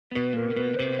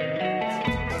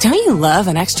Don't you love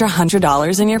an extra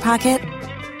 $100 in your pocket?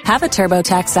 Have a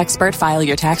TurboTax expert file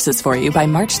your taxes for you by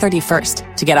March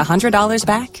 31st to get $100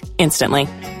 back instantly.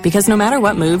 Because no matter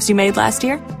what moves you made last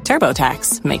year,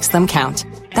 TurboTax makes them count.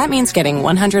 That means getting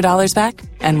 $100 back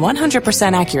and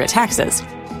 100% accurate taxes,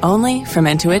 only from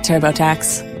Intuit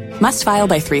TurboTax. Must file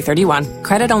by 3/31.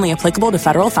 Credit only applicable to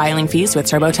federal filing fees with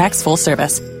TurboTax full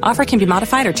service. Offer can be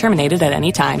modified or terminated at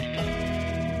any time.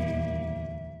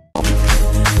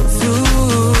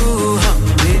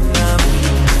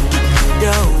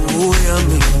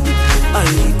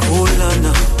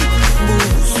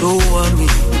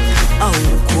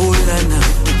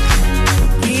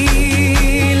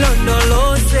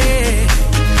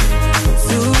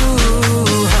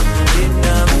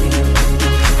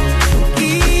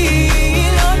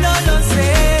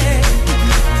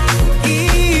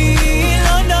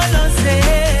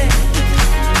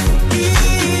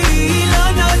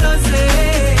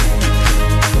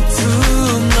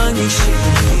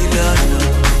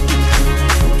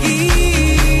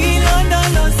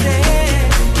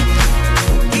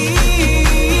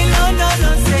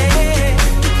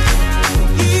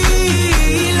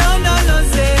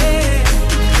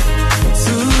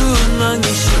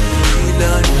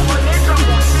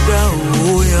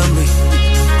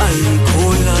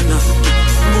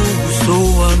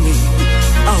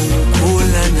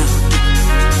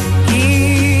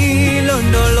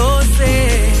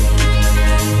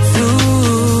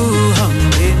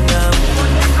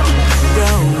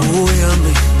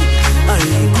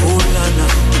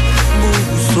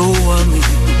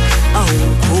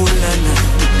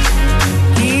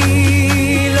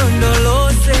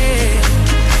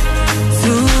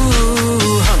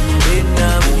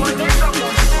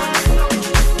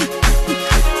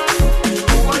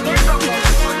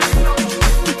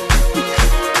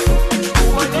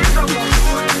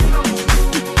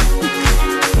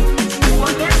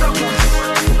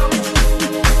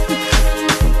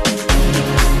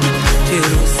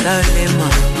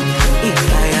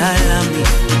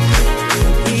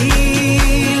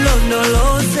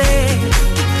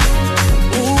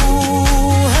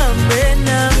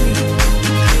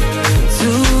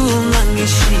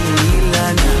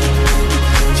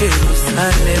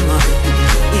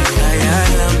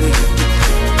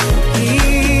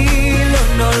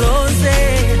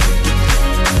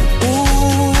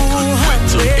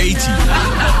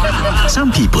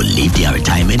 Some people leave their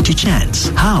retirement to chance.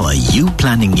 How are you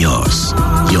planning yours?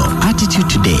 Your attitude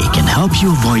today can help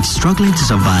you avoid struggling to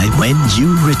survive when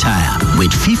you retire.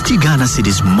 With 50 Ghana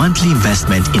Cedis monthly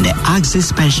investment in the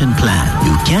Axis Pension Plan,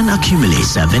 you can accumulate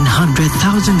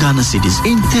 700,000 Ghana Cedis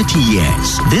in 30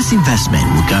 years. This investment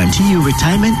will guarantee you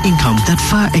retirement income that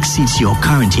far exceeds your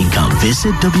current income.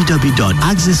 Visit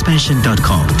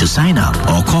www.axispension.com to sign up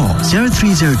or call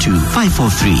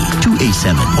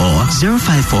 0302-543-287 or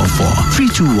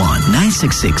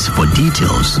 0544-321-966 for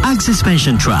details. Axis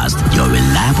Pension Trust, your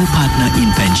reliable partner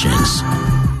in pensions.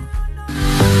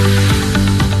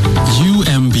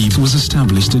 UMB was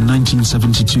established in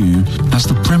 1972 as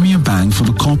the premier bank for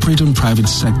the corporate and private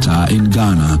sector in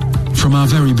Ghana. From our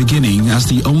very beginning, as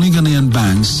the only Ghanaian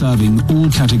bank serving all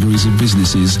categories of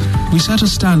businesses, we set a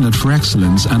standard for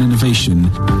excellence and innovation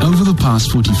over the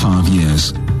past 45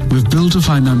 years. We've built a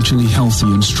financially healthy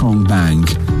and strong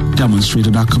bank,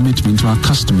 demonstrated our commitment to our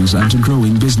customers and to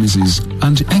growing businesses,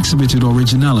 and exhibited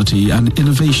originality and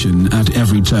innovation at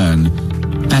every turn.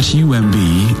 At UMB,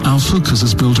 our focus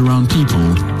is built around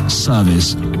people,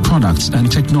 service, products,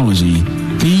 and technology.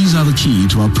 These are the key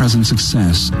to our present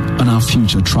success and our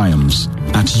future triumphs.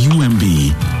 At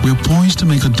UMB, we're poised to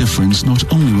make a difference not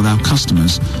only with our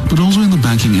customers, but also in the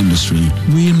banking industry.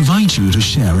 We invite you to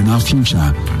share in our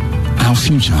future. Our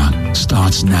future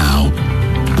starts now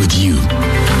with you.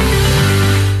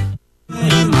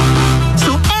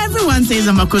 So everyone says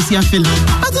I'm a Kosia filler,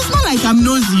 but it's not like I'm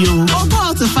nosy or go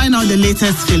out to find out the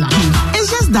latest filler. It's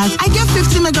just that I get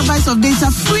 50 megabytes of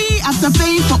data free after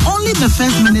paying for only the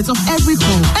first minute of every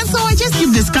call. And so I just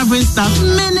keep discovering stuff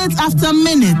minute after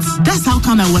minute. That's how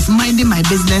come I was minding my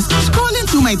business, scrolling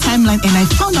through my timeline, and I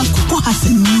found out Coco has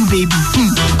a new baby.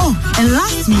 Oh, and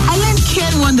last week, I learned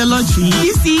Ken won the lottery.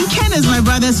 You see, Ken is my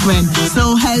brother's friend.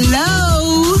 So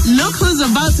hello, look who's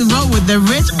about to roll with the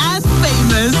rich and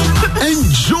famous.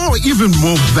 Enjoy even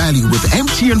more value with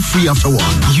MTN Free After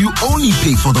One. You only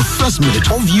pay for the first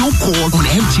minute of your call on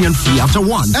MTN Free After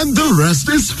One, and the rest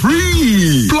is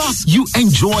free. Plus, you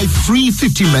enjoy free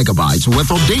 50 megabytes worth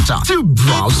of data to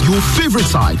browse your favorite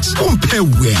sites. Compare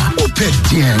where, compare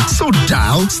there. So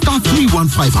dial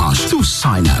 *315# to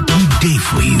sign up. We day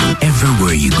for you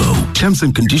everywhere you go. Terms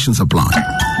and conditions apply.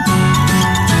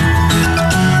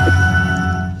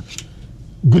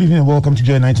 Good evening and welcome to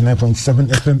Joy 99.7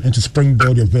 FM and to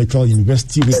SpringBoard, your virtual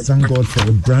university. We thank God for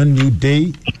a brand new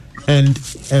day and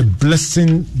a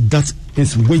blessing that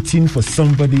is waiting for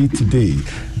somebody today.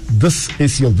 This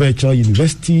is your virtual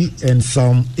university, and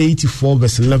Psalm 84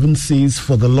 verse 11 says,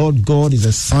 "For the Lord God is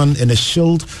a sun and a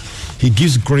shield. He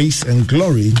gives grace and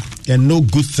glory, and no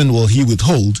good thing will he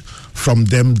withhold from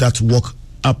them that walk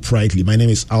uprightly." My name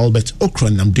is Albert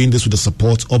Okran. I'm doing this with the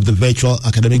support of the virtual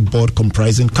academic board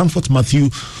comprising Comfort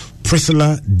Matthew,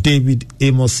 Priscilla, David,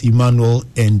 Amos, Emmanuel,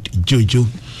 and Jojo.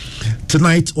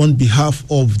 Tonight, on behalf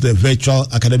of the virtual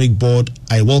academic board,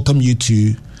 I welcome you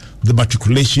to the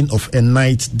matriculation of a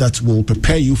night that will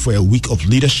prepare you for a week of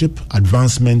leadership,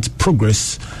 advancement,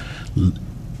 progress,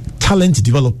 talent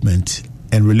development,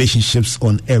 and relationships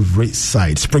on every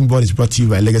side. SpringBoard is brought to you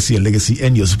by Legacy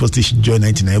and your superstation Joy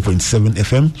 99.7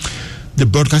 FM. The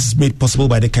broadcast is made possible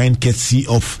by the kind courtesy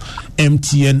of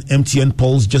MTN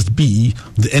Pulse Just Be,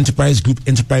 the Enterprise Group,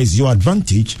 Enterprise Your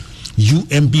Advantage,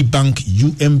 UMB Bank,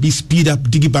 UMB Speed Up,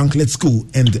 DigiBank Let's Go,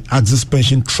 and the Axis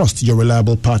Pension Trust, your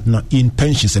reliable partner in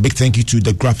pensions. A big thank you to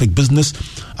the graphic business,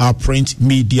 our print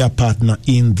media partner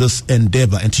in this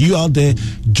endeavor. And to you out there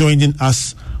joining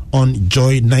us on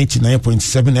Joy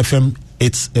 99.7 FM,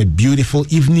 it's a beautiful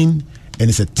evening and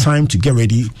it's a time to get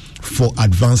ready for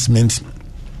advancement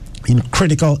in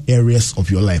critical areas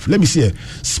of your life. Let me say a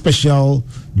special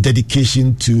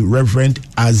dedication to Reverend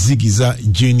Azigiza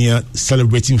Jr.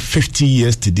 celebrating 50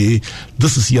 years today.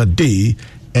 This is your day,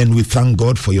 and we thank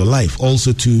God for your life.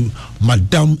 Also to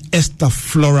Madame Esther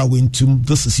Flora Wintum,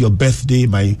 this is your birthday.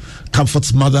 My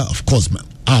Comfort's mother, of course,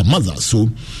 our mother.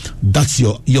 So that's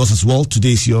yours as well.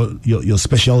 Today is your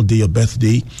special day, your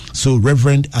birthday. So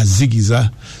Reverend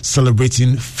Azigiza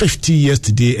celebrating 50 years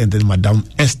today, and then Madame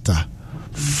Esther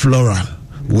Flora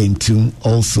Wintum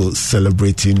also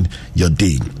celebrating your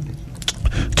day.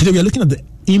 Today we are looking at the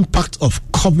impact of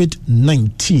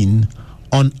COVID-19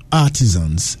 on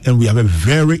artisans, and we have a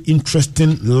very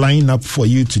interesting lineup for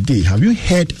you today. Have you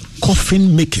heard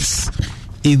coffin makers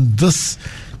in this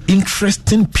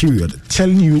interesting period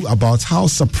telling you about how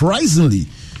surprisingly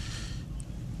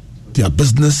their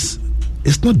business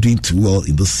is not doing too well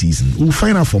in this season? We'll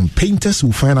find out from painters,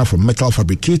 we'll find out from metal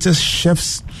fabricators,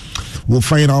 chefs, we'll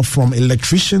find out from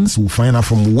electricians, we'll find out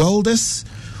from welders,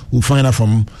 we'll find out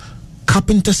from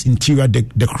carpenters, interior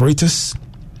decorators,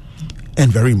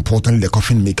 and very importantly, the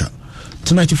coffin maker.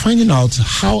 Tonight, you're finding out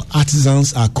how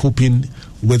artisans are coping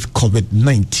with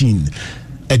COVID-19,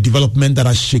 a development that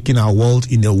has shaken our world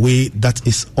in a way that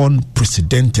is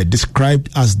unprecedented, described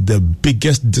as the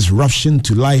biggest disruption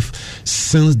to life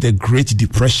since the Great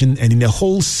Depression, and in a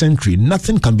whole century,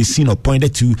 nothing can be seen or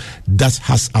pointed to that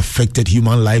has affected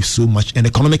human life so much and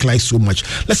economic life so much.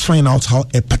 Let's find out how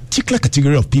a particular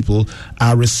category of people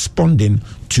are responding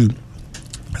to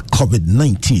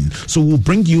COVID-19. So we'll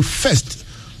bring you first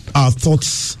our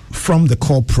thoughts from the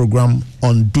core program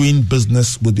on doing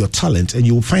business with your talent, and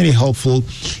you will find it helpful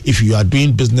if you are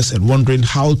doing business and wondering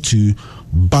how to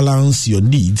balance your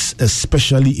needs,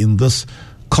 especially in this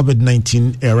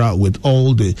COVID-19 era with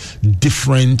all the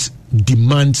different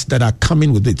demands that are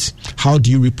coming with it. How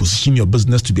do you reposition your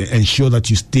business to ensure that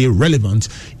you stay relevant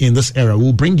in this era?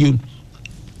 We'll bring you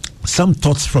some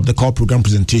thoughts from the core program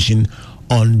presentation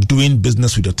on doing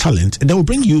business with your talent, and then we'll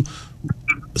bring you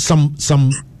some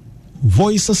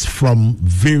voices from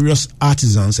various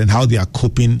artisans and how they are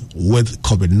coping with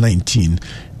COVID-19.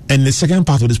 And the second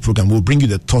part of this program will bring you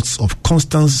the thoughts of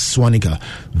Constance Swanika,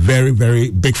 very,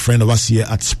 very big friend of us here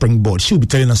at SpringBoard. She'll be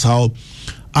telling us how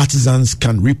artisans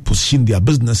can reposition their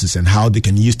businesses and how they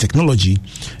can use technology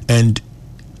and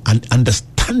an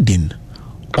understanding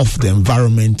of the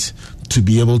environment to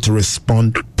be able to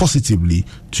respond positively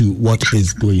to what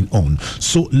is going on.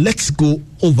 So let's go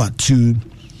over to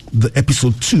the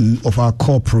episode 2 of our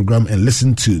core program and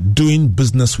listen to Doing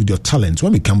Business with Your Talent.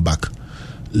 When we come back,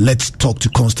 let's talk to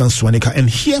Constance Swanika and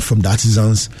hear from the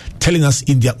artisans telling us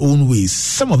in their own ways,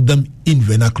 some of them in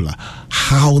vernacular,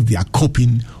 how they are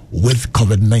coping with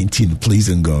COVID-19. Please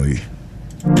enjoy.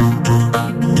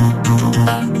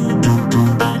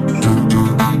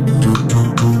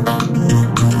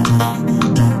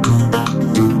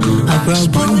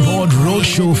 SpringBoard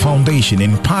Roadshow Foundation,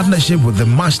 in partnership with the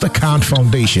MasterCard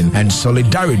Foundation and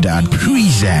Solidaridad,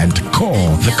 present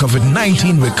CORE, the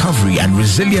COVID-19 Recovery and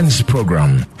Resilience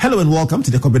Program. Hello and welcome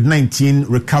to the COVID-19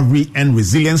 Recovery and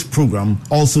Resilience Program,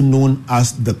 also known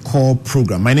as the CORE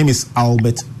Program. My name is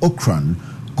Albert Okran.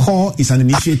 CORE is an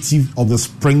initiative of the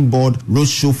SpringBoard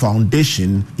Roadshow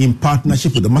Foundation in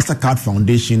partnership with the MasterCard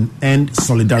Foundation and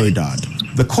Solidaridad.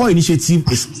 The core initiative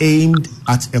is aimed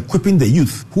at equipping the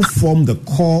youth who form the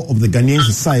core of the Ghanaian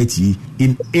society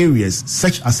in areas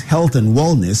such as health and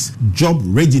wellness, job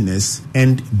readiness,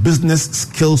 and business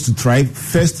skills to thrive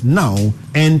first now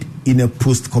and in a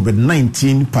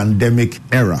post-COVID-19 pandemic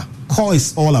era. Core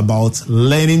is all about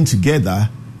learning together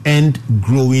and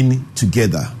growing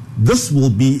together. This will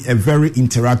be a very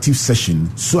interactive session,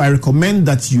 so I recommend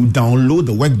that you download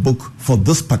the workbook for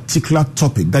this particular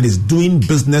topic, that is doing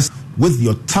business with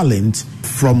your talent,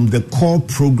 from the Core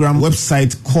program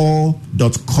website,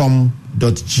 core.com.gh.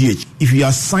 If you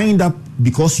are signed up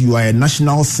because you are a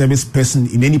national service person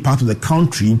in any part of the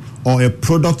country or a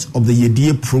product of the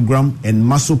Yedie program and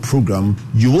MASO program,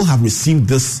 you will have received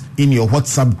this in your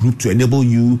WhatsApp group to enable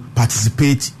you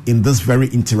participate in this very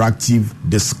interactive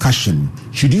discussion.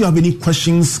 Should you have any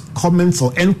questions, comments,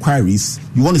 or enquiries,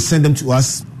 you want to send them to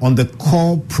us on the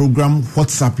Core program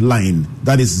WhatsApp line.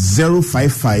 That is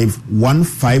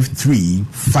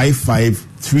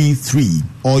 055-153-5533.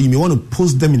 Or you may want to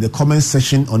post them in the comment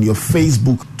section on your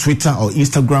Facebook, Twitter, or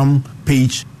Instagram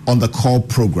page on the Core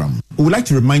program. We would like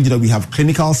to remind you that we have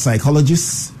clinical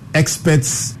psychologists,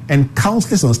 experts, and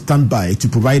counselors on standby to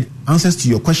provide answers to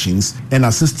your questions and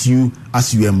assist you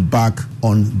as you embark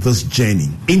on this journey.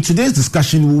 In today's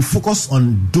discussion, we will focus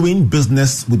on doing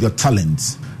business with your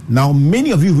talents. Now,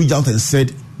 many of you reached out and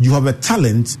said, you have a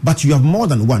talent, but you have more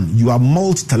than one. You are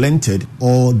multi-talented,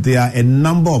 or there are a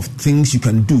number of things you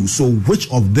can do. So which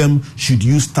of them should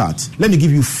you start? Let me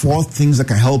give you 4 things that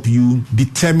can help you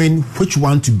determine which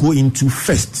one to go into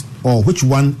first, or which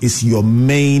one is your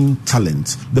main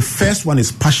talent. The first one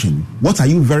is passion. What are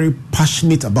you very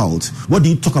passionate about? What do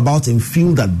you talk about and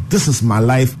feel that this is my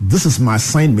life, this is my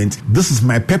assignment, this is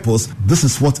my purpose, this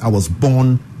is what I was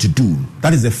born to do?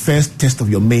 That is the first test of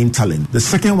your main talent. The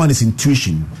second one is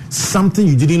intuition. Something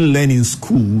you didn't learn in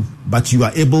school, but you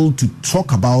are able to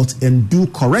talk about and do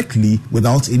correctly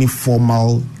without any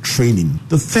formal training.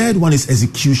 The third one is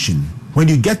execution. When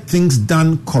you get things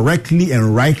done correctly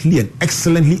and rightly and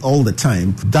excellently all the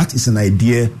time, that is an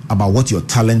idea about what your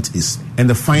talent is. And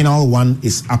the final one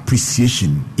is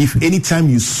appreciation. If anytime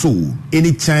you sew,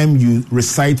 anytime you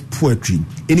recite poetry,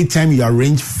 anytime you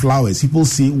arrange flowers, people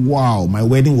say, wow, my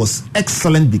wedding was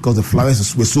excellent because the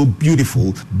flowers were so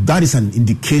beautiful, that is an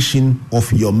indication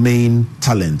of your main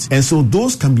talent. And so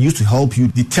those can be used to help you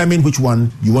determine which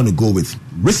one you want to go with.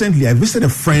 Recently, I visited a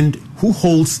friend who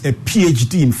holds a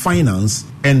PhD in finance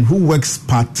and who works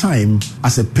part-time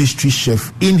as a pastry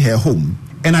chef in her home.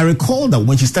 And I recall that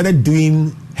when she started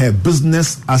doing her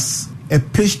business as a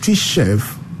pastry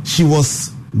chef, she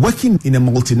was working in a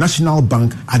multinational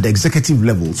bank at the executive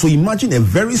level. So imagine a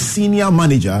very senior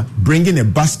manager bringing a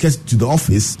basket to the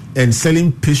office and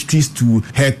selling pastries to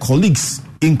her colleagues,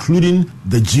 including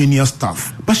the junior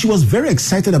staff. But she was very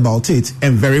excited about it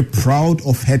and very proud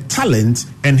of her talent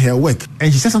and her work.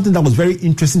 And she said something that was very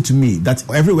interesting to me, that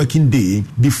every working day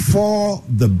before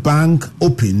the bank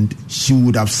opened, she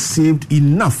would have saved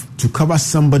enough to cover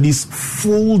somebody's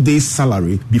full day's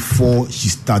salary before she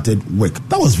started work.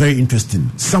 That was very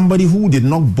interesting. Somebody who did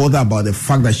not bother about the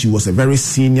fact that she was a very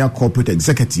senior corporate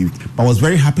executive, but was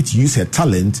very happy to use her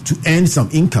talent to earn some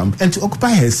income and to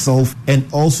occupy herself and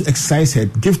also exercise her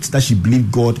gifts that she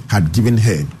believed God had given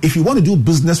her. If you want to do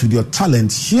business with your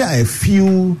talent, here are a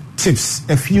few tips,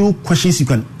 a few questions you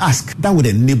can ask that would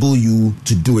enable you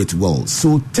to do it well.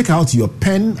 So take out your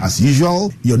pen as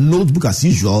usual, your notebook as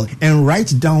usual, and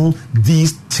write down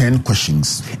these 10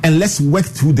 questions. And let's work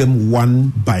through them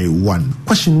one by one.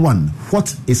 Question 1,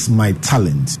 what is my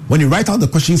talent? When you write out the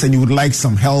questions and you would like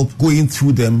some help going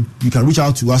through them, you can reach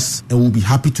out to us and we'll be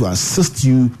happy to assist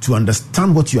you to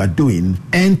understand what you are doing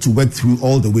and to work through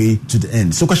all the way to the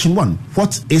end. So question 1,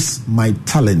 what is my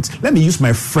talent? Let me use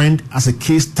my friend as a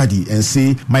case study and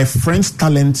say my friend's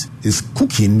talent is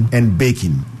cooking and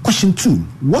baking. Question 2,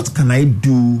 what can I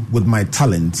do with my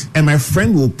talent? And my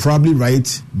friend will probably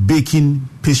write baking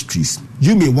pastries.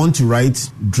 You may want to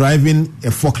write driving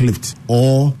a forklift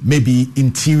or maybe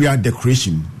interior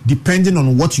decoration. Depending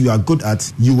on what you are good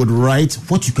at, you would write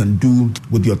what you can do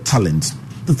with your talent.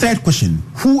 The third question,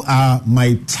 who are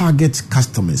my target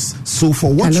customers? So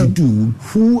for what you do,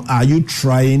 who are you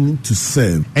trying to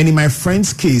serve? And in my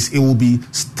friend's case, it will be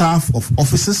staff of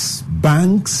offices,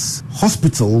 banks,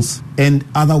 hospitals, and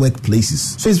other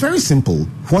workplaces. So it's very simple.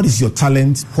 What is your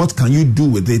talent? What can you do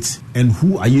with it? And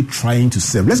who are you trying to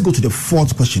serve? Let's go to the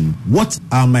fourth question. What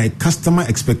are my customer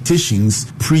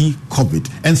expectations pre-COVID?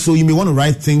 And so you may want to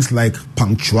write things like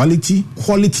punctuality,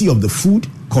 quality of the food,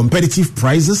 competitive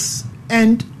prices,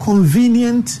 and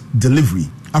convenient delivery.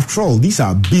 After all, these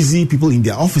are busy people in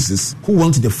their offices who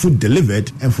want the food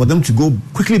delivered and for them to go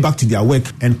quickly back to their work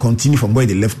and continue from where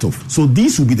they left off. So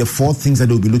these will be the 4 things that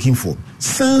they'll be looking for.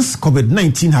 Since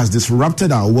COVID-19 has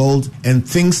disrupted our world and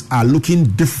things are looking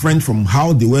different from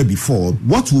how they were before,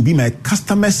 what will be my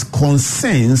customers'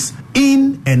 concerns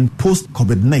in and post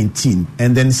COVID-19?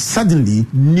 And then suddenly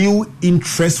new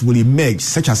interests will emerge,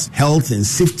 such as health and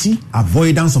safety,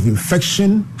 avoidance of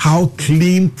infection, how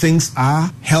clean things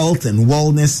are, health and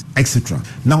wellness, etc.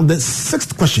 Now the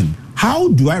 6th question: how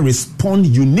do I respond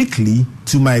uniquely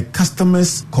to my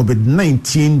customers'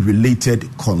 COVID-19 related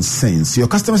concerns? Your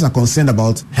customers are concerned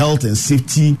about health and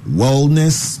safety,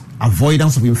 wellness,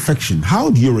 avoidance of infection.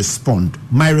 How do you respond?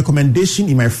 My recommendation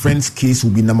in my friend's case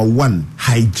will be number 1,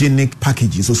 hygienic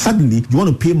packaging. So suddenly you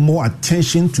want to pay more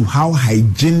attention to how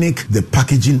hygienic the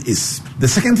packaging is. The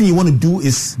second thing you want to do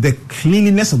is the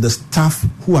cleanliness of the staff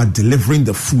who are delivering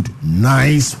the food.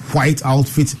 Nice white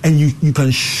outfits, and you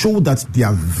can show that they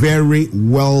are very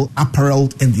well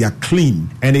apparelled and they are clean,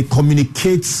 and it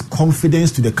communicates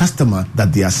confidence to the customer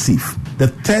that they are safe. The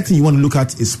third thing you want to look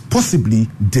at is possibly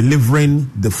delivering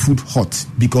the food hot,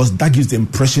 because that gives the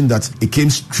impression that it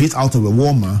came straight out of a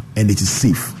warmer and it is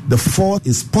safe. The fourth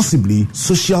is possibly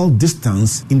social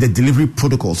distance in the delivery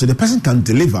protocol. So the person can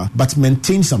deliver but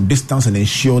maintain some distance and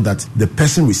ensure that the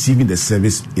person receiving the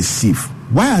service is safe.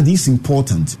 Why are these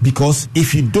important? Because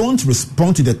if you don't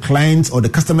respond to the client's or the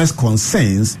customer's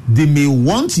concerns, they may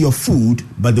want your food,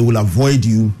 but they will avoid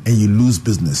you and you lose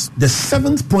business. The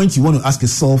 7th point you want to ask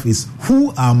yourself is,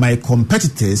 who are my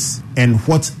competitors and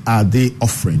what are they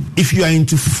offering? If you are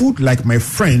into food like my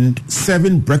friend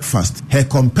serving breakfast, her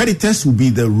competitors will be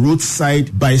the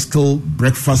roadside bicycle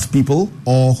breakfast people,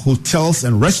 or hotels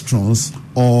and restaurants,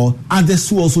 or others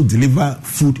who also deliver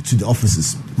food to the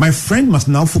offices. My friend must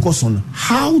now focus on,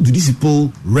 how do these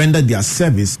people render their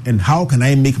service and how can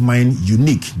I make mine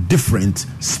unique, different,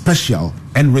 special,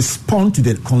 and respond to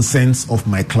the concerns of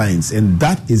my clients. And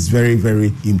that is very,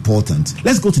 very important.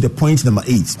 Let's go to the point number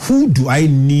 8. Who do I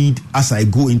need as I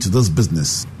go into this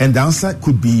business? And the answer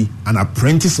could be an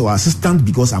apprentice or assistant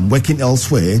because I'm working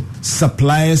elsewhere,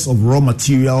 suppliers of raw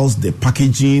materials, the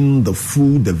packaging, the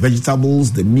food, the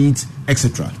vegetables, the meat,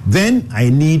 etc. Then I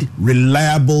need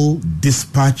reliable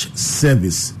dispatch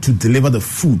service to deliver the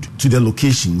food to the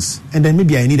locations. And then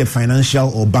maybe I need a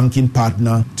financial or banking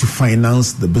partner to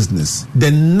finance the business. The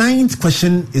 9th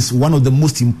question is one of the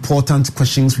most important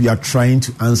questions we are trying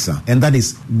to answer, and that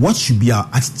is, what should be our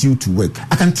attitude to work?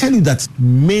 I can tell you that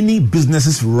many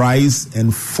businesses rise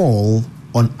and fall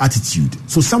on attitude.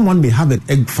 So someone may have a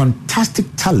fantastic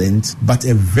talent but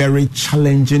a very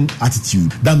challenging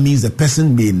attitude. That means the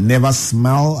person may never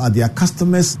smile at their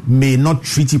customers, may not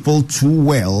treat people too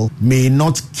well, may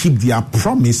not keep their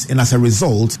promise, and as a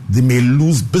result they may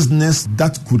lose business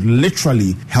that could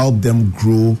literally help them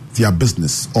grow their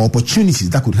business, or opportunities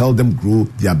that could help them grow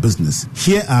their business.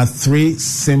 Here are 3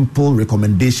 simple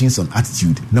recommendations on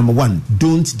attitude. Number 1,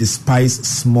 don't despise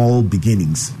small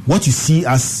beginnings. What you see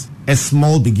as a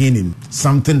small beginning,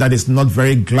 something that is not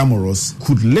very glamorous,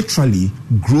 could literally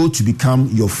grow to become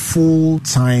your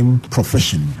full-time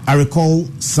profession. I recall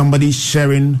somebody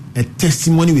sharing a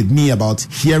testimony with me about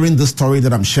hearing the story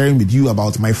that I'm sharing with you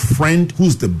about my friend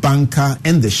who's the banker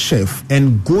and the chef,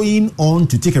 and going on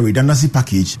to take a redundancy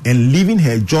package and leaving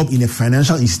her job in a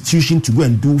financial institution to go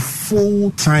and do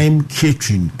full-time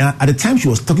catering. And at the time she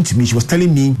was talking to me, she was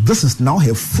telling me this is now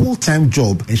her full-time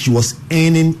job and she was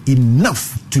earning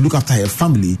enough to look after her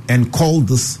family and call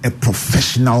this a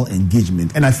professional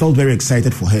engagement. And I felt very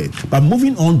excited for her. But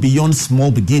moving on beyond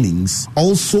small beginnings,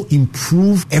 also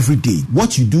improve every day.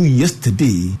 What you do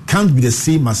yesterday can't be the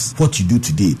same as what you do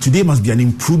today. Today must be an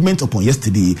improvement upon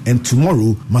yesterday, and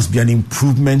tomorrow must be an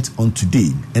improvement on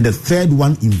today. And the third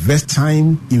one, invest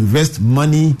time, invest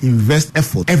money, invest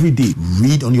effort every day.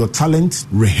 Read on your talent,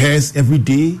 rehearse every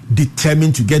day,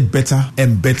 determined to get better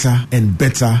and better and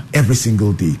better every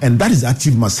single day. And that is the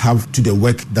attitude must have to the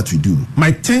work that we do.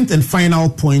 My 10th and final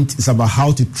point is about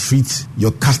how to treat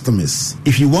your customers.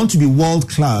 If you want to be world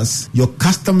class, your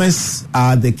customers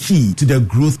are the key to the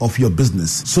growth of your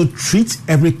business. So treat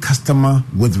every customer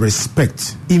with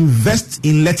respect. Invest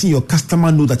in letting your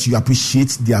customer know that you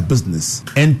appreciate their business,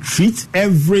 and treat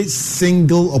every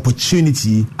single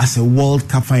opportunity as a World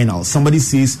Cup final. Somebody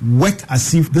says, work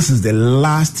as if this is the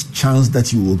last chance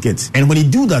that you will get. And when you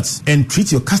do that and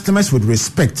treat your customers with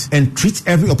respect and treat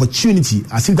every opportunity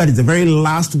as if that is the very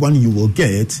last one you will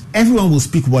get, everyone will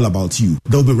speak well about you.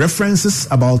 There will be references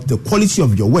about the quality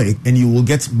of your work, and you will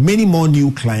get many more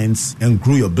new clients and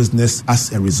grow your business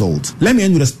as a result. Let me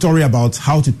end with a story about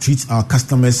how to treat our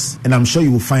customers, and I'm sure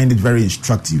you will find it very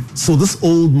instructive. So this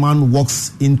old man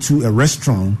walks into a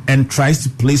restaurant and tries to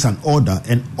place an order,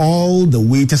 and all the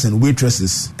waiters and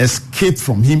waitresses escape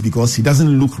from him because he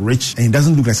doesn't look rich and he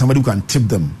doesn't look like somebody who can tip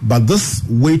them. But this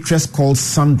waitress called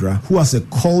Sandra, who has a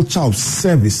culture of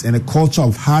service and a culture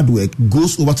of hard work,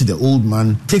 goes over to the old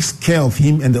man, takes care of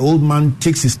him, and the old man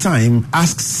takes his time,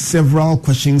 asks several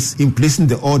questions in placing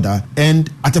the order, and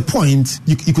at a point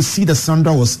you could see that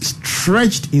Sandra was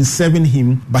stretched in serving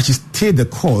him, but she stayed the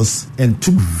course and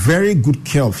took very good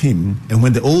care of him. And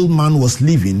when the old man was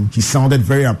leaving, he sounded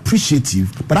very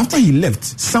appreciative. But after he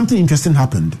left, something interesting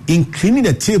happened. In cleaning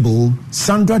the table,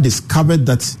 Sandra discovered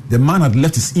that the man had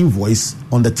left his invoice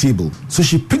on the table. So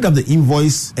she picked up the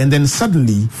invoice, and then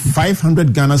suddenly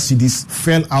 500 Ghana cedis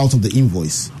fell out of the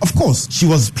invoice. Of course, she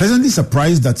was pleasantly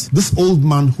surprised that this old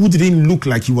man, who didn't look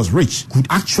like he was rich, could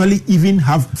actually even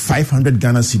have 500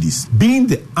 Ghana cedis. Being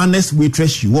the honest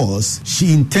waitress she was,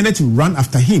 she intended to run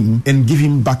after him and give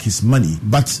him back his money.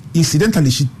 But incidentally,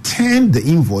 she turned the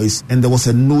invoice, and there was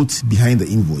a note behind the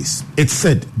invoice. It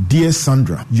said, "Dear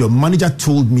Sandra, your manager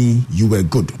told me you were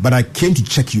good, but I came to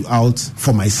check you out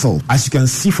for myself. As you can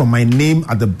see from my name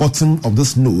at the bottom of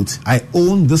this note, I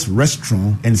own this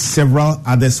restaurant and several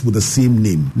others with the same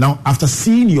name. Now, after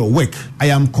seeing your work, I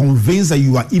am convinced that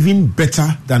you are even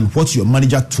better than what your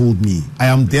manager told me. I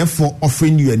am therefore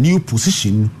offering you a new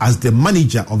position as the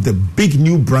manager of the big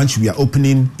new branch we are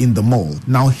opening in the mall."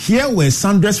 Now, here were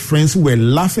Sandra's friends who were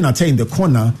laughing at her in the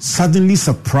corner, suddenly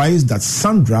surprised that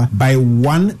Sandra, by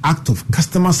one act of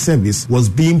customer service, was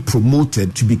being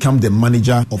promoted to become the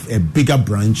manager of a bigger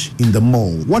branch in the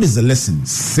mall. What is the lesson?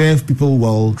 Serve people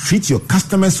well, treat your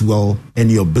customers well,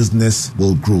 and your business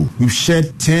will grow. We've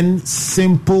shared 10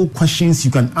 simple questions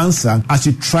you can answer as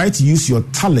you try to use your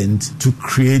talent to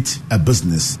create a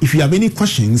business. If you have any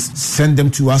questions, send them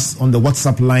to us on the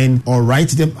WhatsApp line or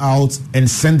write them out and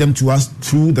send them to us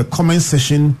through the comment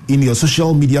section in your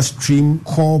social media stream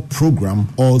core program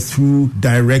or through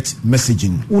direct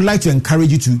messaging. We would like to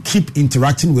encourage you to keep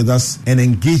interacting with us and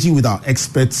engaging with our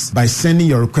experts by sending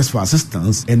your request for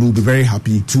assistance, and we'll be very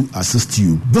happy to assist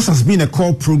you. This has been a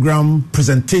core program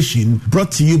presentation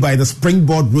brought to you by the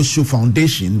SpringBoard Roadshow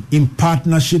Foundation in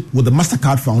partnership with the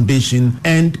MasterCard Foundation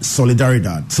and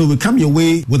Solidaridad. So we come your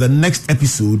way with the next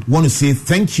episode. Want to say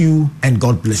thank you and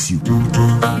God bless you.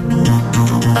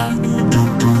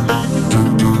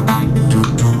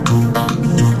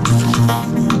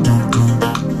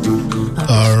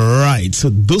 So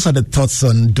those are the thoughts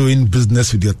on doing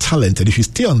business with your talent. And if you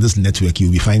stay on this network,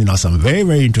 you'll be finding out some very,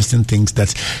 very interesting things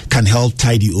that can help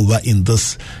tide you over in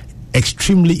this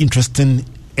extremely interesting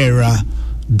era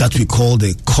that we call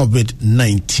the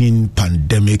COVID-19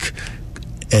 pandemic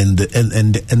and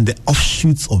the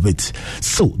offshoots of it.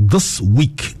 So this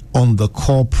week on the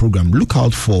core program, look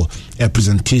out for a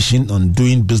presentation on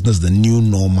doing business the new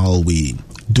normal way.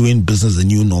 Doing business the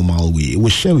new normal way. We'll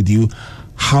share with you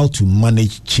how to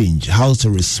manage change, how to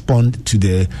respond to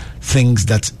the things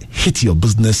that hit your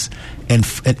business and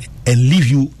leave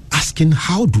you asking,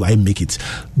 how do I make it?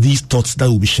 These thoughts that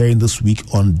we'll be sharing this week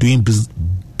on doing business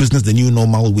the new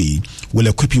normal way will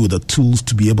equip you with the tools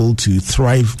to be able to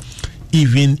thrive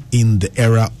even in the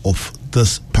era of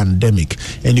this pandemic.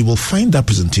 And you will find that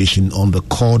presentation on the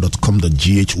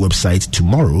core.com.gh website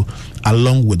tomorrow,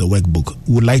 along with the workbook.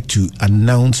 We would like to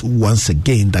announce once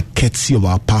again that courtesy of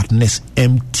our partners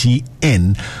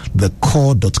MTN, the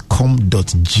core.com.gh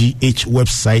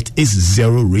website is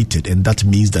 0 rated, and that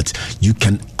means that you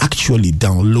can actually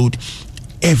download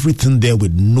everything there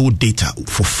with no data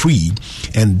for free.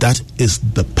 And that is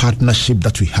the partnership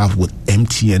that we have with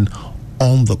MTN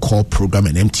on the core program,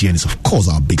 and MTN is of course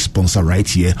our big sponsor right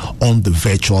here on the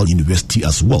virtual university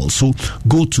as well. So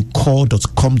go to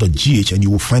core.com.gh and you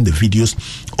will find the videos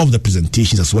of the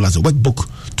presentations as well as the workbook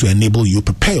to enable you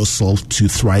prepare yourself to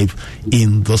thrive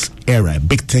in this era. A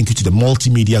big thank you to the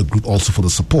multimedia group also for the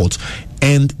support,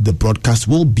 and the broadcast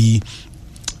will be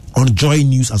on Joy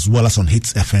News as well as on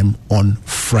Hits FM on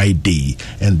Friday.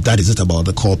 And that is it about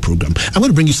the core program. I'm going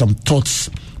to bring you some thoughts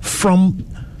from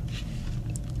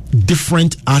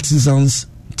different artisans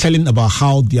telling about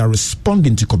how they are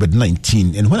responding to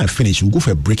COVID-19. And when I finish, we'll go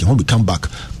for a break, and when we come back,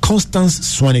 Constance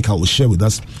Swanika will share with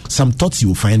us some thoughts you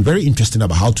will find very interesting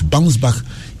about how to bounce back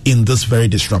in this very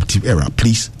disruptive era.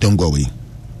 Please don't go away.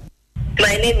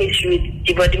 My name is Ruth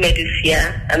Dibodi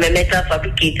Medufia. I'm a metal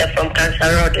fabricator from Cancer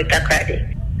Road,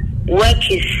 Takrade.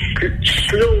 Work is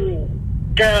slow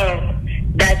down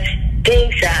that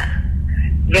things are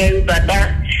very bad.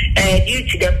 But due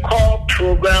to the core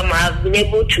program, I've been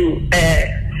able to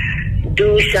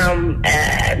do some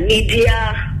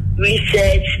media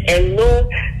research and know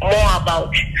more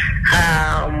about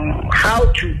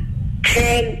how to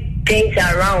turn things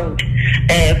around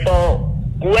for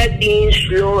work being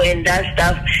slow and that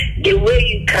stuff. The way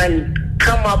you can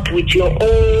come up with your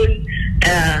own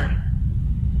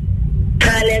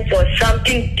talent or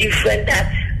something different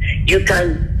that you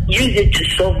can use it to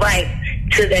survive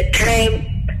till the time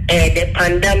the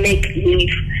pandemic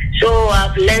leaves. So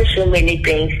I've learned so many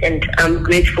things, and I'm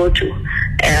grateful to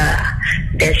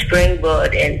the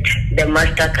SpringBoard and the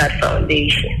MasterCard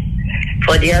Foundation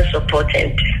for their support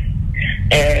and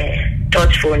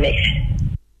thoughtfulness.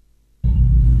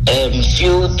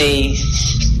 Few days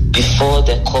before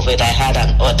the COVID, I had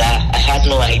an order. I had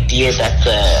no idea that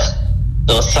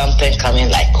there was something coming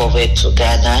like COVID to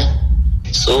Ghana.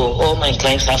 So all my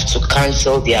clients have to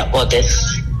cancel their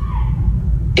orders.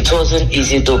 It wasn't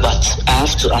easy though, but I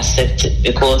have to accept it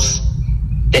because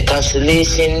the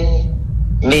cancellation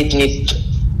made me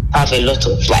have a lot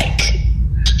of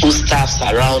foodstuffs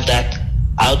around that.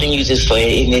 I wouldn't use it for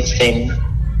anything.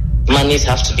 Monies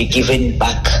have to be given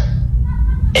back.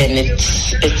 And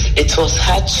it was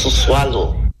hard to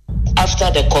swallow. After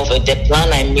the COVID, the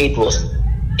plan I made was,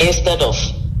 instead of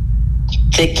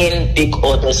taking big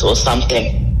orders or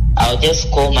something, I'll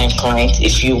just call my client.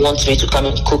 If you want me to come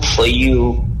and cook for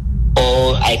you,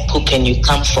 or I cook and you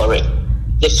come for it.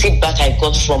 The feedback I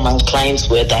got from my clients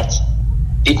were that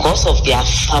because of their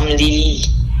family,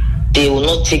 they will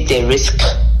not take the risk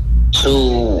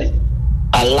to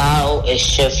allow a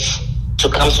chef to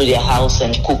come to their house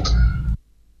and cook.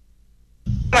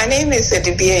 My name is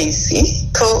Edibia Isi,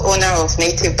 co-owner of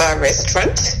Native Bar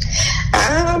Restaurant.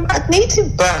 At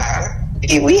Native Bar,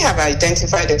 we have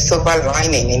identified a silver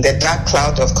lining in the dark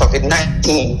cloud of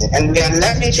COVID-19, and we are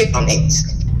leveraging on it.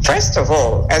 First of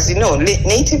all, as you know,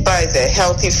 Native Bar is a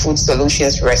healthy food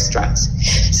solutions restaurant.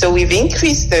 So we've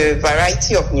increased the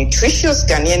variety of nutritious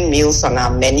Ghanaian meals on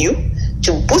our menu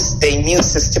to boost the immune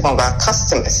system of our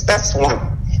customers. That's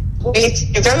one.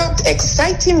 We've developed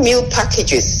exciting meal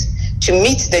packages to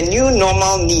meet the new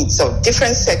normal needs of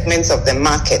different segments of the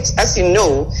market. As you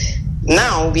know,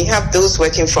 now we have those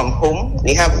working from home.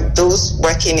 We have those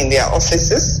working in their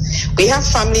offices. We have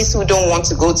families who don't want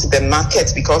to go to the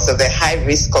market because of the high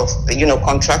risk of,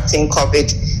 contracting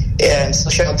COVID and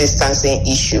social distancing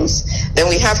issues. Then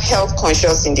we have health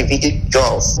conscious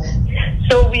individuals.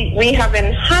 So we have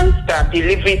enhanced our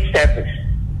delivery service.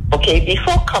 Okay,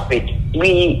 before COVID,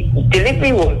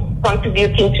 delivery was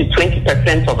contributing to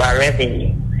 20% of our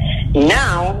revenue.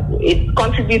 Now it's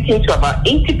contributing to about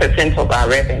 80% of our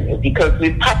revenue because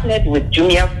we partnered with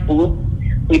Jumia Food,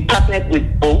 we partnered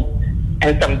with Bolt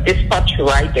and some dispatch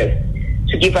riders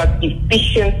to give us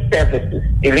efficient services,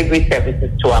 delivery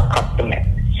services to our customers.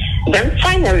 Then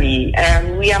finally,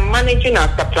 we are managing our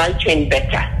supply chain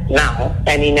better now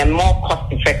and in a more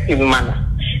cost-effective manner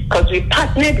because we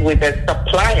partnered with a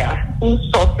supplier who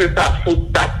sources our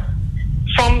foodstuffs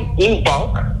from in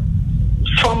bulk,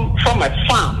 from a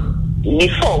farm.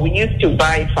 Before, we used to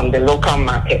buy from the local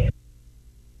market.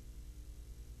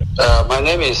 My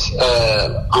name is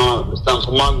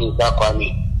Stantumami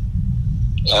Dakwami.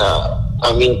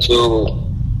 I'm into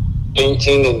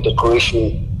painting and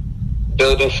decoration,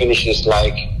 building finishes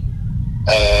like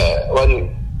when you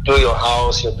do your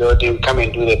house, your building, come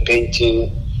and do the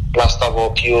painting,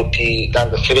 plasterboard, POP,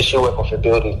 that's the finishing work of a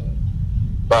building.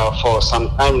 But for some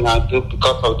time now,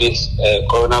 because of this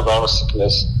coronavirus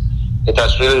sickness, it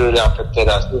has really affected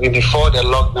us. Even before the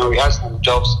lockdown, we had some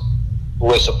jobs we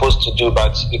were supposed to do,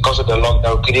 but because of the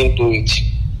lockdown, we couldn't do it.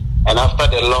 And after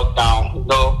the lockdown,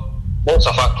 most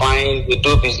of our clients, they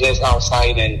do business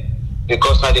outside, and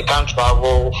because now they can't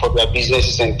travel for their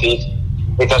businesses and things,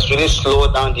 it has really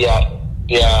slowed down their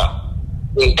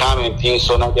income and things.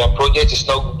 So now their project is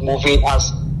not moving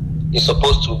as it's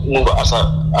supposed to move as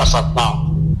of now.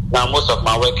 Now most of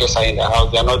my workers are in the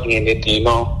house, they are not doing anything,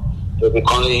 They'll be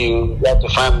calling you have to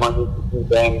find money to do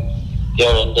them here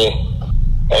and there.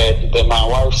 Then my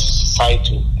wife's side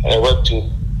to work to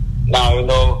now,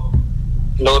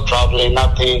 no traveling,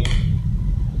 nothing.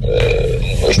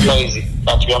 It's not easy,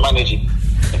 but we are managing.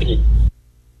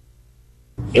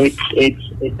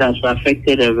 It has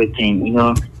affected everything,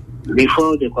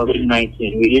 Before the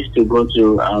COVID-19, we used to go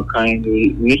to our client,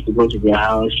 we used to go to their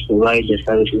house to provide the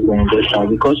services and those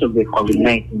because of the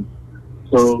COVID-19.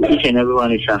 So each and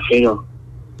everyone is afraid of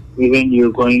even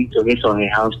you going to his or her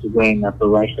house to go and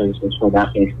provide services for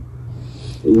that person.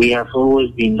 We have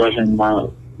always been doing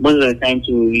now. most of the time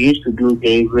we used to do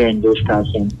delivery and those stuff,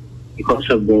 and because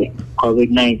of the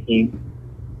COVID-19,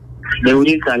 they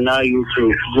wouldn't allow you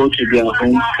to go to their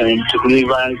homes and to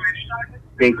deliver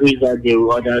the goods that they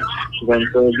ordered to them.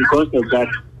 So because of that,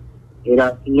 it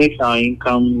has makes our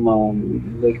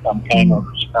income make some kind of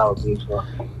stuff. So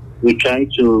we try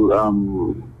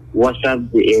to WhatsApp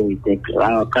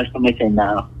our customers, and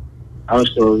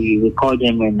also we call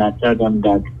them and tell them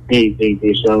that they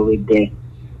so with the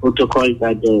protocols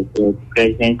that the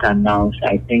president announced,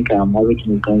 I think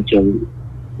everything is going to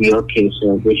be okay.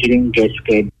 So they shouldn't get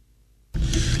scared.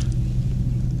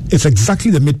 It's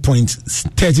exactly the midpoint,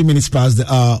 30 minutes past the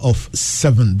hour of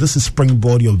 7. This is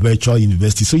SpringBoard, your virtual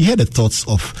university. So you hear the thoughts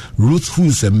of Ruth, who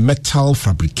is a metal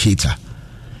fabricator.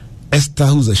 Esther,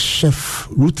 who's a chef.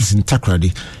 Ruth is in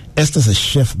Takrady. Esther's a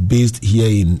chef based here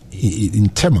in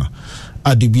Tema.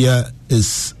 Adibia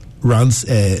runs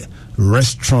a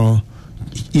restaurant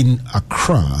in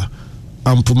Accra.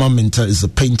 Ampuma Minta is a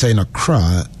painter in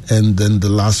Accra. And then the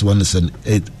last one is an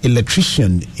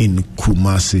electrician in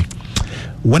Kumasi.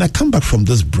 When I come back from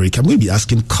this break, I'm going to be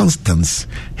asking Constance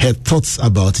her thoughts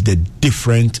about the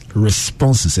different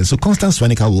responses. And so Constance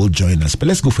Swanika will join us. But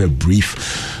let's go for a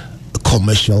brief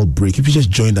commercial break. If you just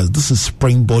joined us, this is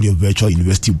SpringBoard, your virtual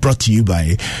university, brought to you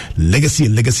by Legacy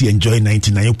and Legacy Enjoy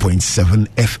 99.7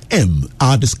 FM.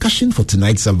 Our discussion for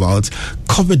tonight is about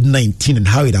COVID-19 and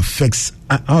how it affects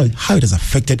how it has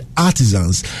affected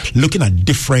artisans, looking at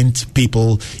different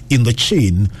people in the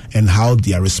chain and how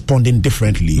they are responding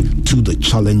differently to the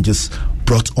challenges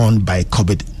brought on by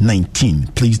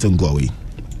COVID-19. Please don't go away.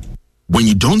 When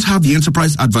you don't have the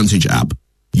Enterprise Advantage app,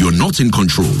 you're not in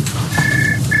control.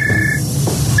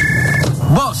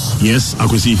 Boss. Yes,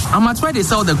 Akwesi. I'm at where they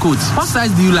sell the coats. What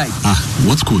size do you like?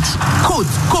 What coats?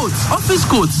 Coats, office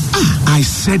coats. I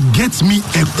said get me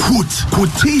a quote.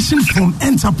 Quotation from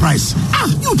Enterprise.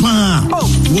 You pa.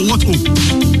 What?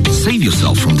 Save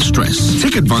yourself from the stress.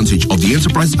 Take advantage of the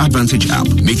Enterprise Advantage app.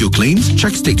 Make your claims,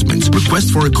 check statements,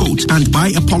 request for a quote, and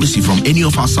buy a policy from any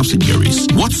of our subsidiaries.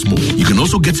 What's more, you can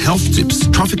also get health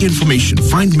tips, traffic information,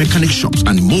 find mechanic shops,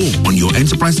 and more on your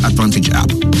Enterprise Advantage app.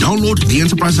 Download the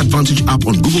Enterprise Advantage app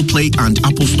on Google Play and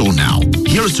Apple Store now.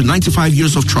 Here is to 95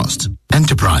 years of trust.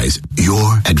 Enterprise,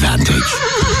 your advantage.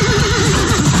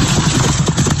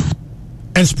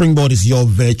 And SpringBoard is your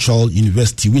virtual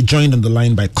university. We're joined on the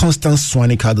line by Constance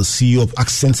Swanika, the CEO of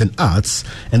Accents and Arts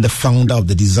and the founder of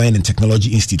the Design and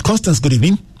Technology Institute. Constance, good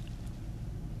evening.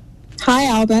 Hi,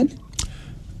 Albert.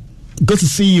 Good to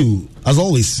see you, as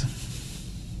always.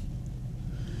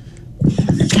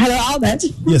 Hello, Albert.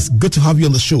 Yes, good to have you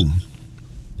on the show.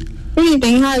 Good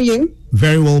evening, how are you?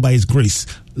 Very well, by His grace.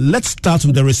 Let's start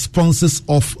with the responses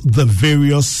of the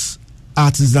various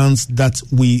artisans that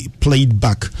we played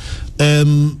back.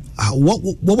 What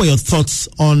were your thoughts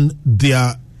on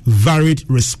their varied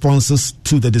responses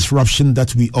to the disruption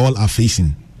that we all are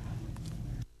facing?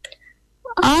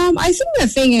 I think the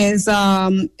thing is,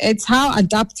 it's how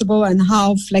adaptable and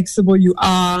how flexible you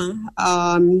are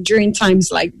during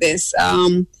times like this.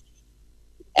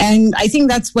 And I think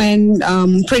that's when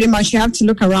pretty much you have to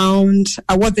look around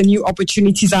at what the new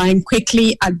opportunities are and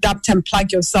quickly adapt and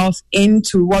plug yourself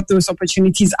into what those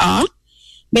opportunities are.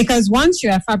 Because once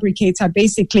you're a fabricator,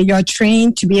 basically you're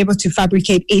trained to be able to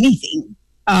fabricate anything.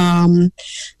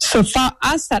 So for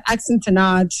us at Accent and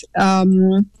Art,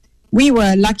 we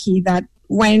were lucky that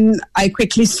when I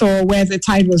quickly saw where the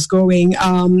tide was going,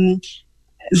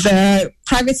 the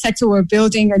private sector were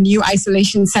building a new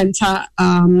isolation center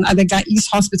at the East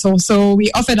Hospital. So we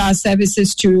offered our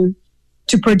services to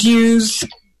produce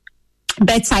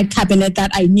bedside cabinet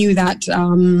that I knew that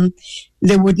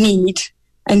they would need.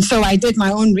 And so I did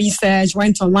my own research,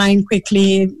 went online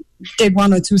quickly, did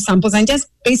one or two samples, and just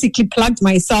basically plugged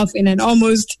myself in and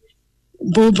almost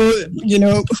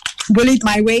bullied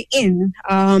my way in.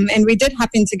 And we did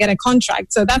happen to get a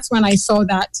contract. So that's when I saw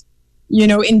that,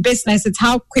 in business, it's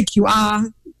how quick you are,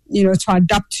 to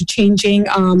adapt to changing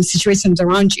situations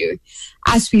around you.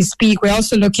 As we speak, we're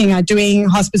also looking at doing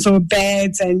hospital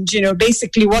beds and,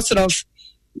 basically what sort of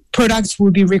products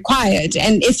will be required.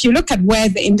 And if you look at where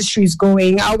the industry is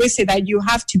going, I always say that you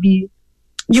have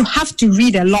to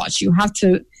read a lot. You have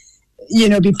to,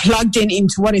 be plugged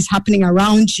into what is happening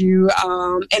around you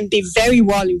and be very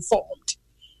well informed.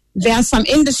 There are some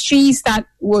industries that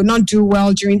will not do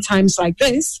well during times like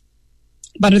this,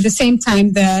 but at the same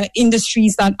time, the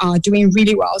industries that are doing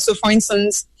really well. So, for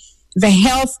instance, the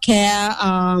healthcare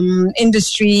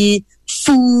industry,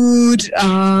 food,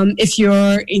 if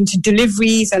you're into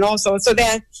deliveries and also. So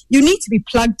there, you need to be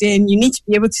plugged in. You need to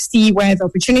be able to see where the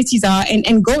opportunities are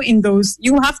and go in those.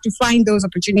 You have to find those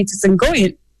opportunities and go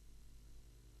in.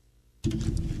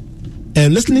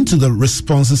 Listening to the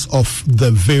responses of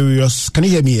the various... Can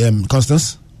you hear me,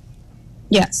 Constance?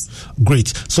 Yes.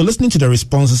 Great. So listening to the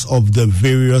responses of the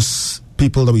various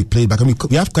people that we played back,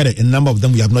 we have quite a number of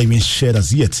them we have not even shared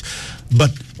as yet.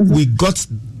 But we got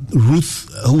Ruth,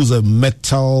 who's a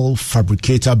metal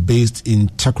fabricator based in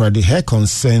Takoradi. Her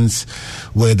concerns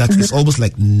were that it's almost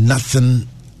like nothing,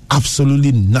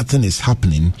 absolutely nothing is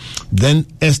happening. Then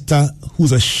Esther,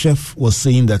 who's a chef, was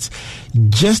saying that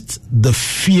just the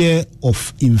fear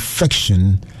of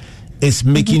infection is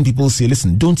making people say,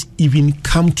 listen, don't even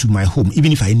come to my home,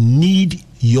 even if I need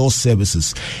your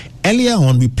services. Earlier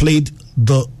on, we played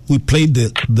the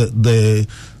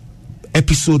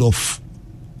episode of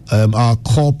our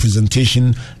core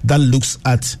presentation that looks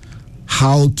at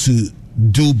how to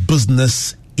do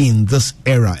business in this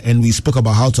era, and we spoke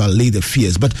about how to allay the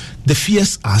fears, but the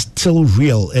fears are still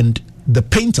real. And the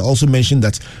painter also mentioned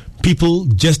that people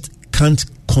just can't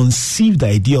conceive the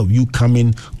idea of you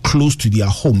coming close to their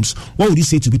homes. What would you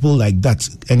say to people like that,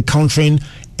 encountering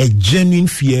a genuine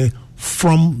fear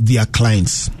from their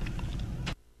clients?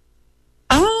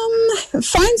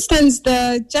 For instance,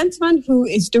 the gentleman who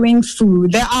is doing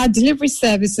food, there are delivery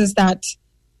services that,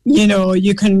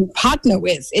 you can partner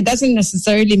with. It doesn't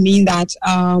necessarily mean that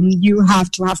you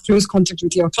have to have close contact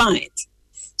with your client.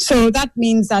 So that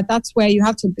means that's where you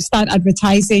have to start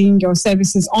advertising your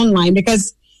services online,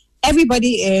 because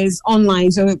everybody is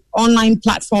online. So online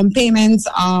platform payments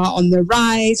are on the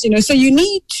rise, so you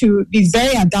need to be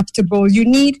very adaptable. You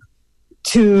need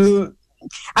to,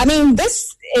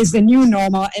 this is the new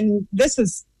normal, and this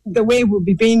is the way we'll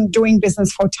be doing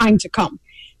business for time to come.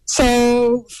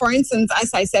 So, for instance,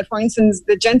 as I said,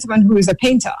 the gentleman who is a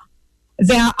painter,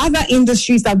 there are other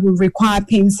industries that will require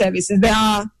paint services. There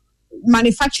are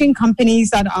manufacturing companies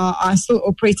that are still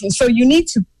operating. So you need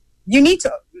to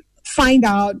find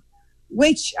out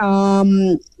which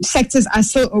sectors are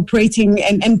still operating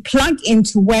and plug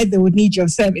into where they would need your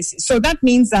services. So that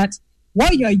means that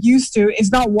what you're used to is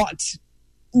not what,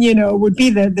 would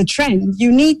be the trend.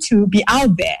 You need to be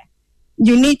out there.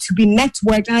 You need to be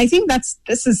networked. And I think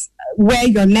this is where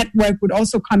your network would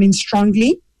also come in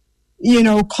strongly.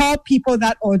 Call people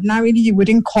that ordinarily you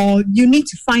wouldn't call. You need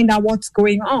to find out what's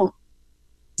going on.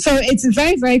 So it's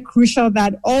very, very crucial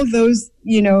that all those,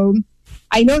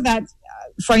 I know that,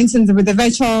 for instance, with the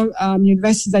virtual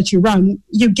universities that you run,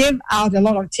 you give out a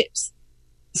lot of tips.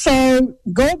 So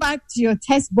go back to your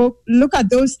textbook, look at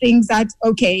those things that,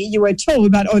 you were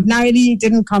told but ordinarily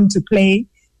didn't come to play.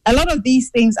 A lot of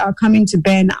these things are coming to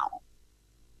bear now.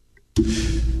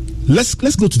 Let's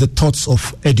go to the thoughts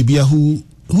of Edubia,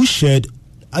 who shared,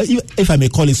 if I may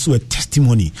call it so, a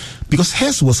testimony, because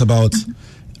hers was about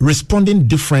responding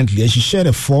differently, and she shared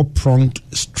a 4-pronged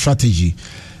strategy.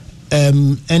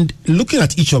 And looking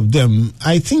at each of them,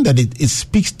 I think that it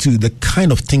speaks to the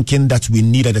kind of thinking that we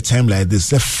need at a time like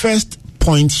this. The first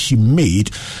point she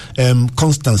made,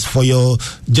 Constance, for your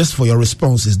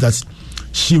response, is that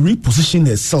she repositioned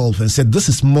herself and said this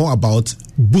is more about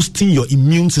boosting your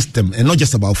immune system and not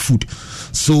just about food.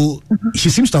 So she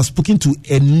seems to have spoken to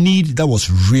a need that was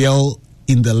real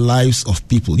in the lives of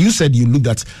people. You said you looked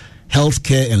at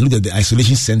healthcare and looked at the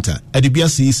isolation center. Adibia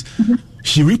says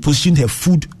she repositioned her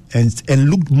food and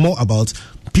looked more about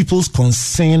people's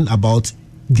concern about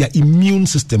their immune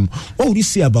system. What would you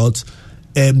say about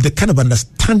the kind of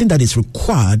understanding that is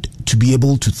required to be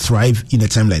able to thrive in a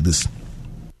time like this?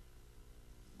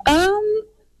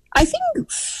 I think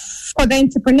for the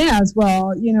entrepreneur as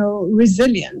well,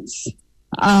 resilience.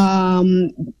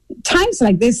 Times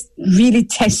like this really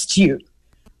test you.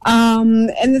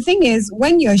 And the thing is,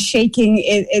 when you're shaking,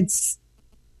 it's,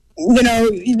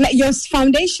 your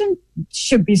foundation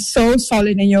should be so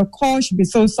solid and your core should be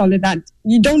so solid that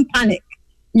you don't panic.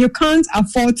 You can't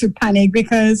afford to panic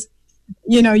because,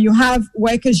 you have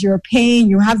workers you're paying,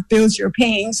 you have bills you're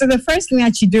paying. So the first thing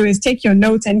that you do is take your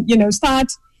notes and, start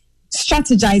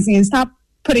strategizing and start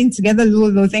putting together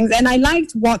little things. And I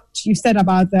liked what you said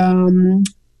about the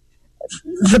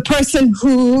person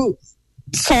who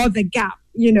saw the gap,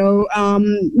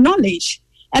 knowledge.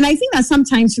 And I think that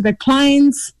sometimes the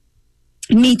clients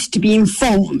need to be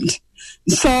informed.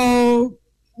 So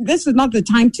this is not the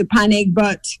time to panic,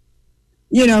 but,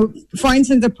 for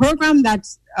instance, the program that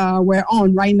we're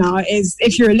on right now is,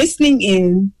 if you're listening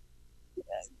in,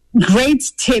 great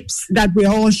tips that we're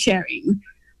all sharing.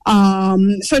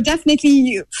 So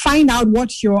definitely find out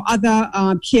what your other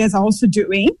peers are also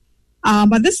doing.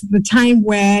 But this is the time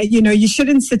where, you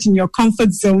shouldn't sit in your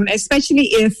comfort zone, especially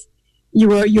if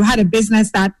you had a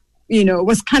business that,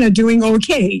 was kind of doing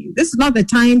okay. This is not the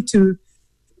time to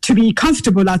be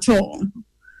comfortable at all.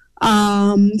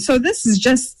 So this is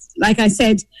just like I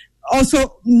said,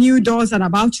 also new doors that are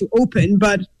about to open.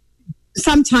 But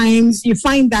sometimes you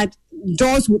find that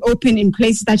doors would open in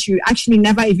places that you actually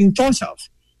never even thought of.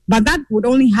 But that would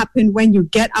only happen when you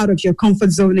get out of your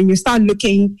comfort zone and you start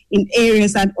looking in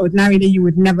areas that ordinarily you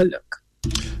would never look.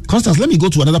 Constance, let me go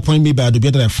to another point made by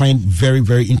Adobia that I find very,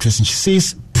 very interesting. She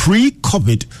says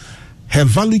pre-COVID, her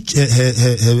value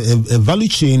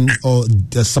chain or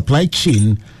the supply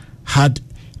chain had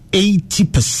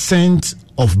 80%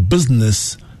 of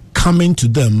business coming to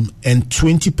them and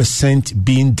 20%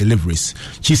 being deliveries.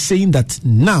 She's saying that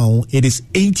now it is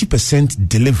 80%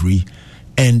 delivery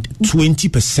and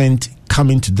 20%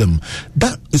 coming to them.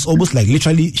 That is almost like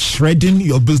literally shredding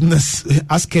your business,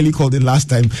 as Kelly called it last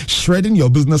time, shredding your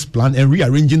business plan and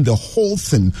rearranging the whole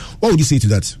thing. What would you say to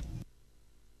that?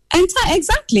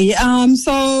 Exactly.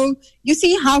 So you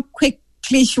see how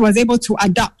quickly she was able to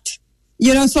adapt.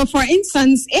 So for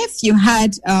instance, if you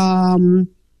had,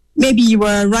 maybe you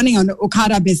were running an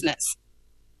Okada business,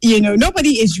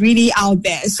 nobody is really out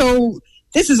there. So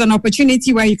this is an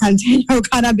opportunity where you can turn your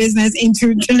Okada business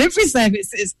into delivery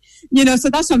services. So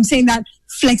that's what I'm saying, that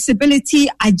flexibility,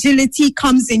 agility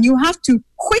comes in. You have to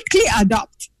quickly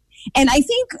adapt. And I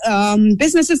think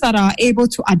businesses that are able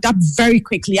to adapt very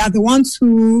quickly are the ones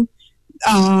who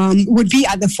would be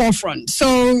at the forefront.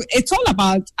 So it's all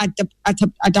about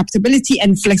adaptability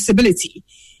and flexibility.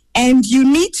 And you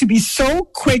need to be so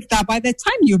quick that by the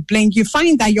time you blink, you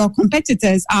find that your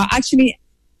competitors are actually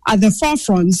at the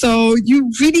forefront. So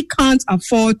you really can't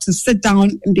afford to sit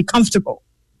down and be comfortable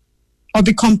or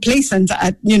be complacent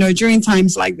during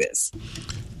times like this.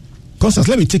 Constance,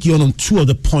 let me take you on two of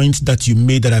the points that you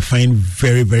made that I find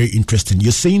very, very interesting.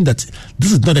 You're saying that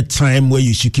this is not a time where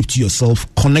you should keep to yourself,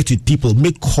 connect with people,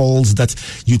 make calls that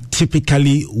you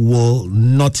typically will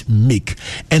not make.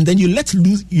 And then you let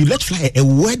fly a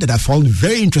word that I found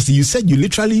very interesting. You said you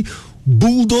literally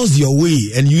bulldoze your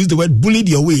way, and you use the word bullied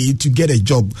your way to get a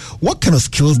job. What kind of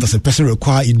skills does a person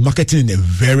require in marketing in a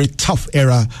very tough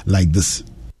era like this?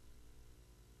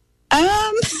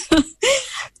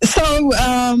 So,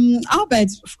 Albert,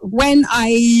 when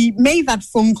I made that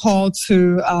phone call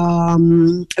to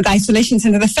the isolation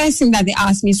center, the first thing that they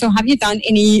asked me, so have you done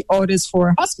any orders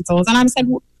for hospitals? And I said,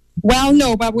 well,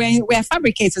 no, but we're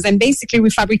fabricators, and basically we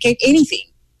fabricate anything.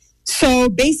 So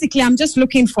basically, I'm just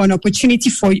looking for an opportunity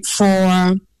for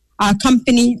our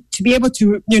company to be able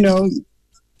to,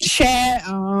 share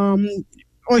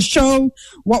or show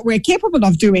what we're capable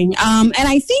of doing. And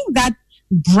I think that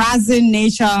brazen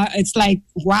nature, it's like,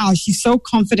 wow, she's so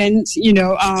confident,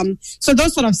 so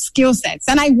those sort of skill sets.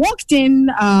 And I walked in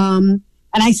and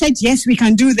I said, yes, we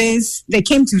can do this. They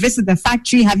came to visit the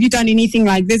factory. Have you done anything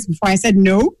like this before? I said,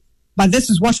 no, but this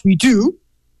is what we do.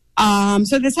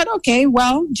 So they said, okay,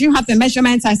 well, do you have the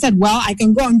measurements? I said, well, I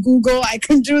can go on Google. I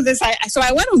can do this. So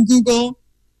I went on Google,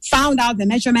 found out the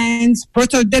measurements,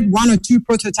 did 1 or 2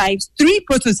 prototypes, 3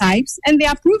 prototypes, and they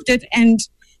approved it. And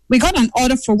we got an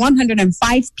order for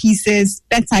 105 pieces,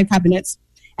 bedside cabinets.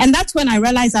 And that's when I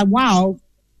realized that, wow,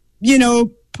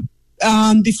 before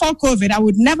COVID, I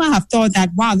would never have thought that,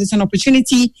 wow, there's an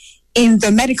opportunity in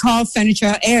the medical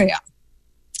furniture area.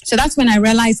 So that's when I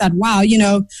realized that, wow,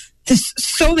 there's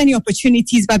so many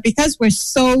opportunities, but because we're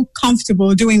so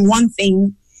comfortable doing one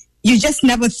thing, you just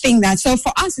never think that. So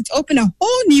for us, it's opened a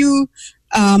whole new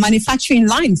manufacturing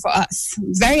line for us.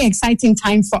 Very exciting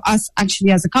time for us,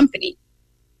 actually, as a company.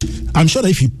 I'm sure that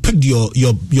if you picked your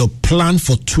plan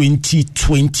for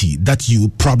 2020 that you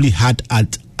probably had on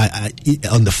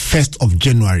the 1st of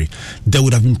January, there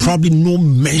would have been probably no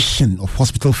mention of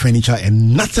hospital furniture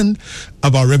and nothing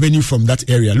about revenue from that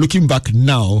area. Looking back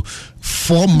now,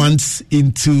 4 months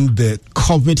into the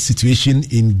COVID situation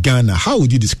in Ghana, how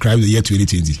would you describe the year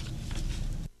 2020?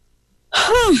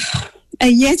 A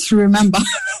year to remember.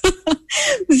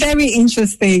 Very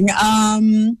interesting.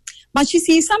 But you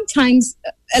see, sometimes,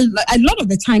 a lot of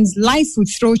the times, life would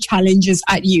throw challenges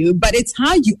at you, but it's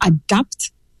how you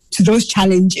adapt to those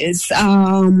challenges.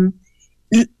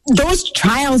 Those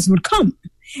trials would come.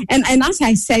 And as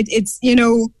I said, it's,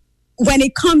 when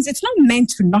it comes, it's not meant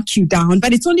to knock you down,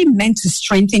 but it's only meant to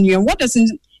strengthen you. And what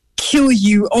doesn't kill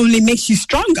you only makes you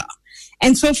stronger.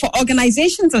 And so for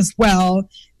organizations as well,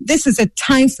 this is a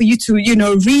time for you to,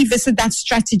 revisit that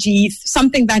strategy,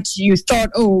 something that you thought,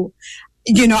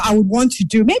 I would want to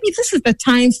do. Maybe this is the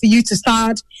time for you to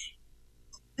start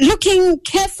looking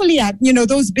carefully at,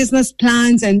 those business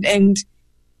plans and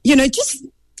just,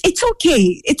 it's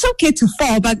okay. It's okay to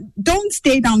fall, but don't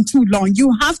stay down too long.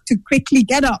 You have to quickly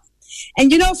get up.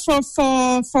 And,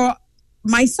 for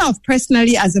myself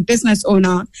personally as a business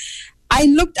owner, I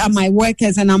looked at my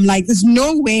workers and I'm like, there's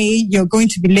no way you're going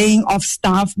to be laying off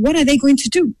staff. What are they going to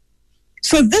do?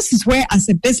 So this is where, as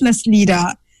a business leader,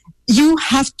 you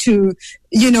have to,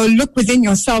 look within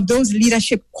yourself, those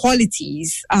leadership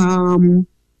qualities.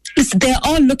 They're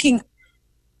all looking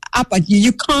up at you.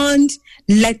 You can't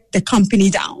let the company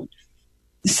down.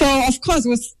 So, of course, it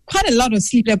was quite a lot of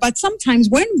sleep there. But sometimes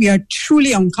when we are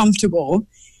truly uncomfortable,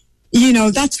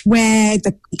 that's where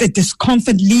the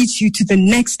discomfort leads you to the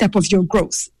next step of your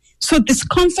growth. So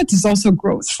discomfort is also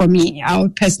growth for me, I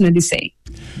would personally say.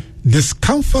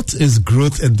 Discomfort is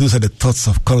growth, and those are the thoughts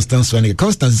of Constance Swanika.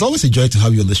 Constance, it's always a joy to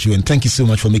have you on the show, and thank you so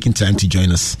much for making time to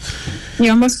join us.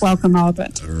 You're most welcome,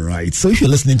 Albert. Right. So if you're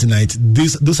listening tonight,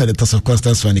 those are the thoughts of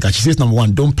Constance Swanika. She says, number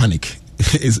one, don't panic.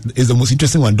 Is the most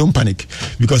interesting one. Don't panic,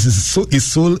 because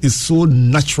it's so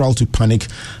natural to panic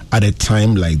at a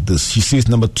time like this. She says,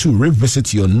 number two,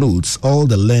 revisit your notes, all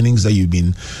the learnings that you've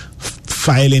been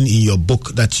filing in your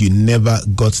book that you never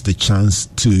got the chance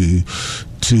to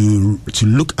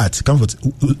look at. Comfort,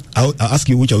 I'll ask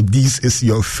you which of these is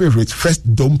your favorite.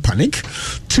 First, don't panic.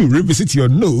 Two, revisit your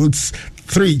notes.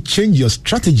 Three, change your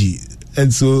strategy.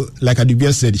 And so, like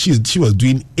Adibia said, she was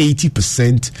doing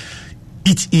 80%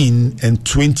 eat in and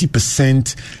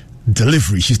 20%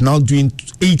 delivery. She's now doing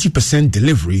 80%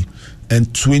 delivery and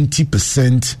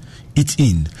 20% eat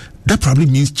in. That probably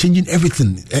means changing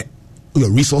everything,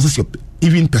 your resources, your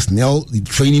even personnel,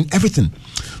 training, everything.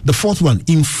 The fourth one,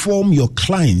 inform your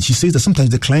clients. She says that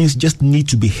sometimes the clients just need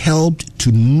to be helped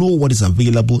to know what is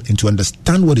available and to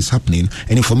understand what is happening.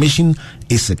 And information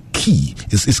is a key.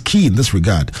 Is key in this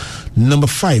regard. Number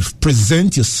five,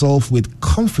 present yourself with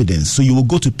confidence. So you will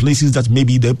go to places that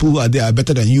maybe the people are there are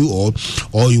better than you, or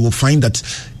you will find that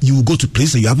you will go to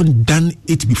places that you haven't done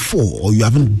it before, or you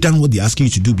haven't done what they're asking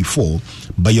you to do before.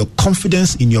 But your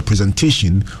confidence in your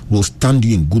presentation will stand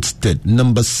you in good stead.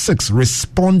 Number six,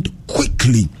 respond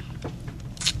quickly.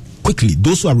 Quickly.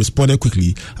 Those who are responding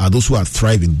quickly are those who are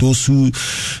thriving. Those who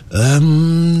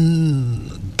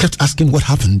kept asking what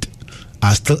happened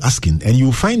are still asking. And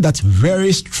you'll find that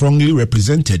very strongly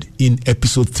represented in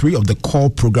episode 3 of the core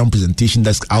program presentation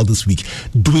that's out this week,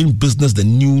 Doing Business the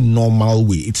New Normal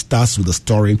Way. It starts with the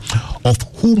story of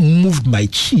Who Moved My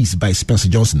Cheese by Spencer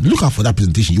Johnson. Look out for that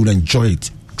presentation. You'll enjoy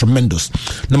it. Tremendous.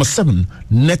 Number 7,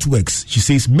 networks. She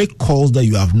says, make calls that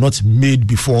you have not made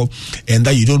before and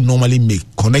that you don't normally make.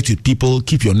 Connect with people.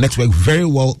 Keep your network very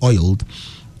well oiled.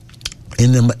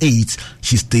 And number 8,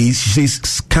 she says,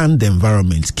 scan the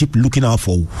environment. Keep looking out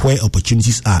for where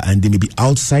opportunities are, and they may be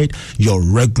outside your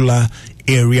regular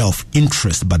area of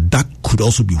interest, but that could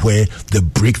also be where the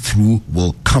breakthrough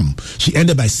will come. She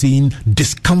ended by saying,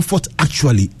 discomfort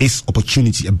actually is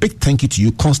opportunity. A big thank you to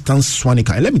you, Constance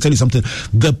Swanika. And let me tell you something.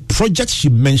 The project she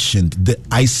mentioned, the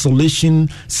isolation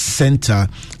center,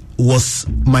 was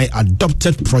my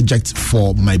adopted project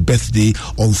for my birthday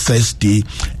on Thursday.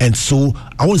 And so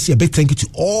I want to say a big thank you to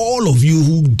all of you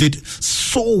who did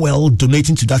so well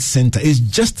donating to that center. It's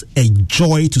just a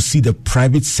joy to see the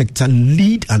private sector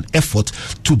lead an effort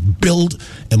to build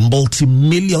a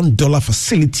multi-million-dollar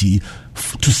facility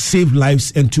to save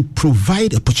lives and to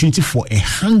provide opportunity for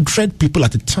 100 people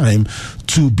at a time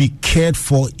to be cared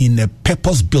for in a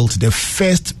purpose-built, the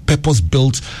first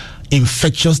purpose-built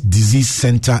infectious disease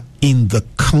center in the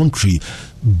country.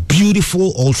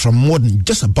 Beautiful, ultra modern,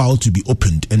 just about to be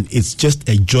opened, and it's just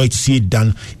a joy to see it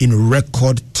done in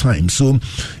record time. So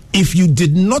if you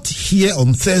did not hear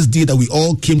on Thursday that we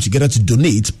all came together to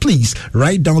donate, please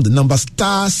write down the number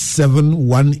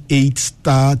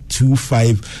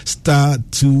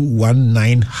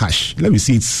 *718*25*219#. Let me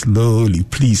see it slowly,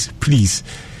 please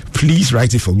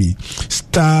write it for me.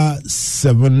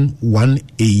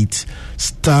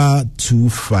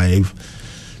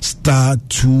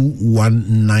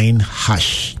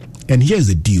 *718*25*219#. And here's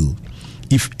the deal.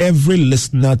 If every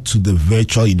listener to the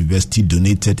virtual university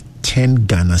donated 10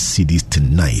 Ghana cedis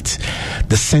tonight,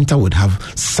 the center would have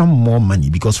some more money,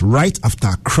 because right after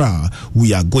Accra,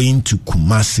 we are going to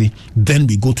Kumasi, then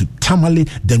we go to Tamale,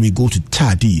 then we go to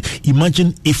Tadi.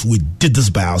 Imagine if we did this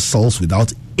by ourselves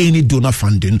without any donor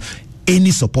funding,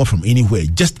 any support from anywhere,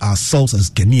 just ourselves as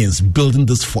Ghanaians building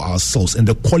this for ourselves. And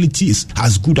the quality is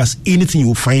as good as anything you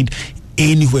will find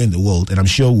anywhere in the world. And I'm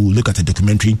sure we'll look at a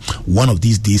documentary one of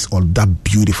these days on that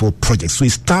beautiful project. So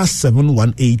it's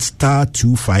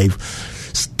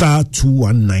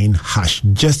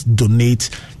 *718*25*219#. Just donate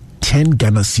 10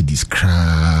 Ghana cedis.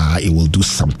 It will do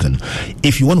something.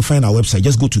 If you want to find our website,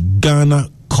 just go to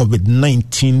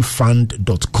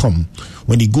GhanaCovid19Fund.com.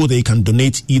 When you go there, you can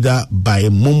donate either by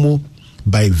Momo,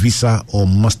 by Visa or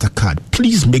MasterCard,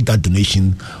 please make that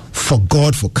donation for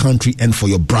God, for country, and for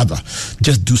your brother.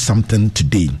 Just do something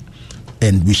today,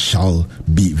 and we shall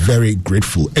be very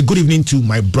grateful. A good evening to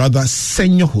my brother,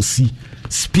 Senor Hosi,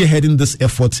 spearheading this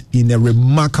effort in a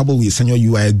remarkable way. Senor,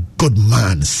 you are a good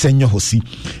man, Senor Hosi.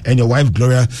 And your wife,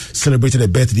 Gloria, celebrated a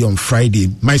birthday on Friday.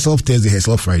 Myself Thursday,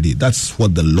 herself Friday. That's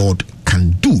what the Lord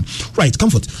can do. Right,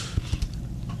 Comfort.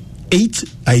 8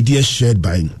 ideas shared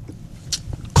by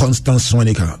Constance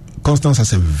Swanika. Constance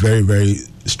has a very, very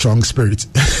strong spirit.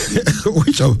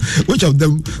 which of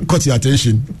them caught your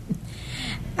attention?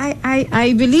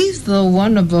 I believe the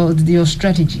one about your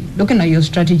strategy. Looking at your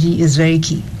strategy is very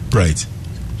key. Right.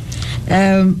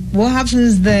 What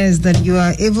happens there is that you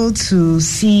are able to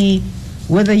see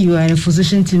whether you are in a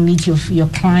position to meet your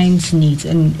client's needs.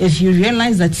 And if you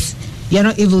realize that you're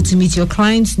not able to meet your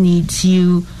client's needs,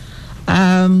 you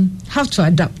have to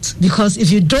adapt. Because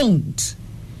if you don't,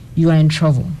 you are in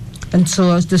trouble. And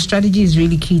so the strategy is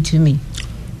really key to me.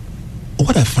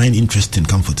 What I find interesting,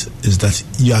 Comfort, is that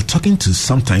you are talking to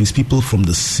sometimes people from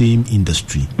the same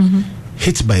industry,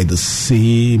 hit by the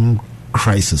same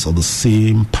crisis or the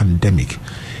same pandemic,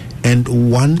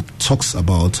 and one talks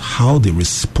about how they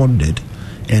responded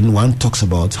and one talks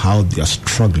about how they are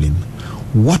struggling.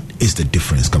 What is the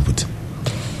difference, Comfort?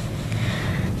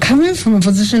 Coming from a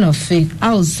position of faith,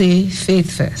 I would say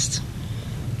faith first.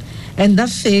 And that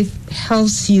faith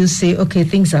helps you say, okay,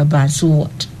 things are bad, so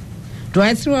what? Do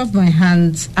I throw up my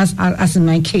hands, as in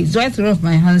my case, do I throw up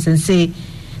my hands and say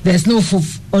there's no hope?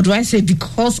 Or do I say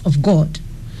because of God,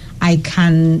 I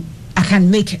can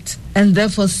make it, and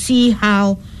therefore see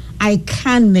how I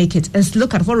can make it, and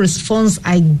look at what response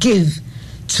I give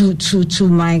to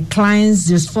my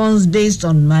clients, response based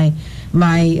on my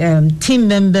team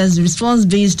members, response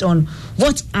based on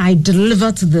what I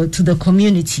deliver to the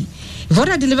community. If what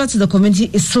I deliver to the community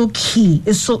is so key,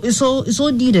 it's so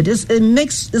needed. It's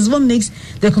what makes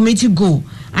the community go.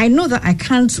 I know that I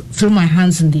can't throw my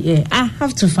hands in the air. I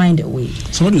have to find a way.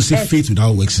 Somebody will say faith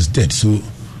without works is dead. So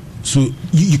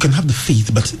you can have the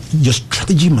faith, but your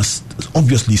strategy must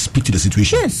obviously speak to the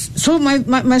situation. Yes. So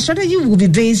my strategy will be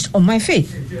based on my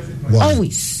faith. Wow.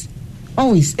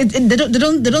 Always. They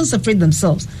don't separate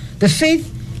themselves. The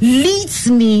faith leads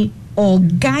me or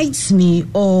guides me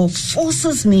or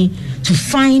forces me to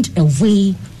find a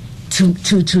way to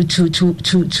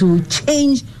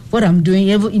change what I'm doing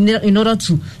in order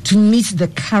to meet the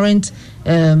current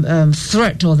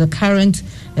threat or the current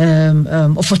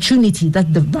opportunity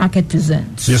that the market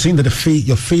presents. So you're saying that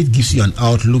your faith gives you an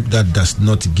outlook that does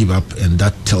not give up, and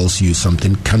that tells you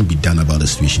something can be done about the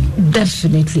situation.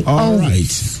 Definitely. All right.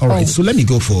 So let me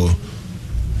go for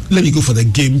the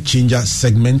game changer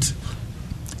segment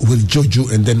with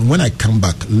Jojo, and then when I come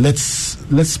back,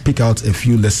 let's pick out a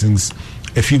few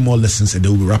more lessons, and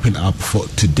then we'll be wrapping up for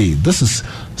today. This is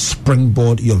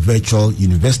SpringBoard, your virtual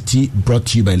university, brought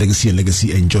to you by Legacy and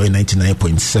Legacy Enjoy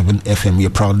 99.7 FM. We are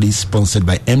proudly sponsored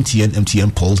by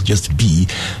MTN Pulse, Just Be,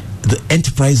 the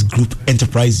Enterprise Group,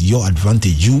 Enterprise Your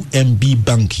Advantage, UMB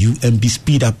Bank, UMB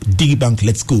Speed Up, DigiBank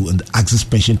Let's Go, and the Access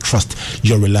Pension Trust,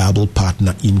 your reliable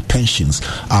partner in pensions.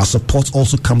 Our support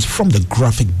also comes from the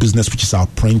graphic business, which is our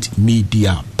print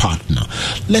media partner.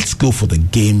 Let's go for the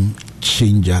game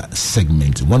changer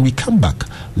segment. When we come back,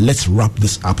 let's wrap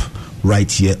this up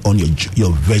right here on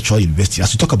your virtual university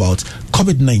as we talk about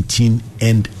COVID-19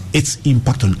 and its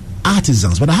impact on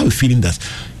artisans. But I have a feeling that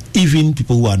even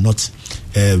people who are not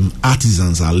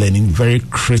artisans are learning very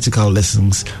critical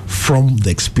lessons from the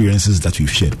experiences that we've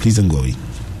shared. Please don't go away.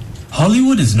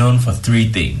 Hollywood is known for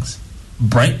 3 things: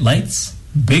 bright lights,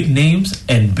 big names,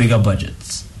 and bigger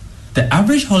budgets. The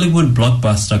average Hollywood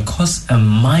blockbuster costs a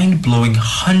mind-blowing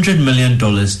 $100 million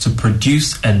to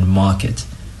produce and market.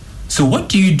 So what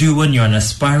do you do when you're an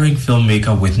aspiring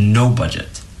filmmaker with no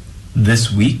budget?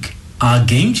 This week, our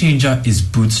game changer is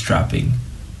bootstrapping.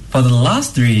 For the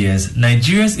last 3 years,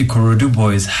 Nigeria's Ikorodu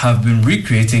boys have been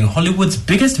recreating Hollywood's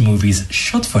biggest movies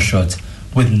shot for shot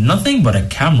with nothing but a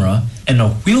camera and a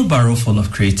wheelbarrow full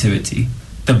of creativity.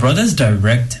 The brothers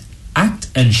direct, act,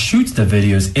 and shoot the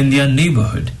videos in their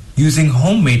neighborhood, using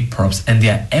homemade props and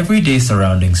their everyday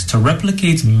surroundings to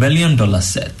replicate million-dollar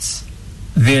sets.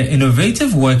 Their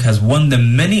innovative work has won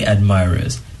them many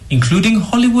admirers, including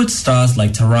Hollywood stars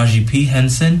like Taraji P.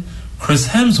 Henson, Chris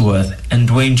Hemsworth, and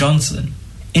Dwayne Johnson.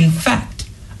 In fact,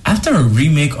 after a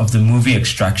remake of the movie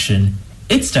Extraction,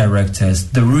 its directors,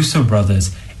 the Russo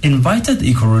brothers, invited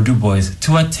the Ikorodu boys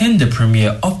to attend the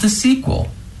premiere of the sequel.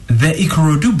 The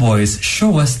Ikorodu boys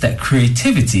show us that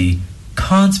creativity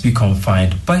can't be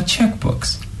confined by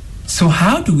checkbooks. So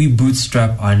how do we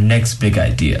bootstrap our next big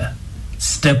idea?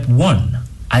 Step 1.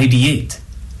 Ideate.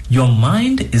 Your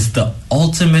mind is the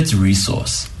ultimate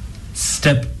resource.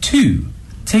 Step 2.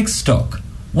 Take stock.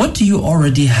 What do you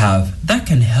already have that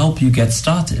can help you get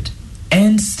started?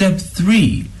 And step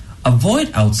 3. Avoid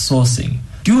outsourcing.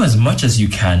 Do as much as you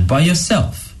can by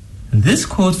yourself. This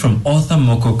quote from author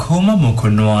Mokokoma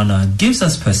Mokonoana gives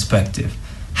us perspective.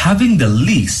 Having the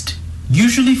least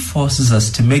usually forces us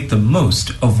to make the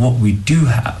most of what we do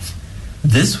have.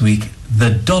 This week,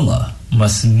 the dollar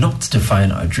must not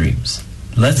define our dreams.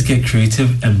 Let's get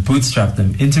creative and bootstrap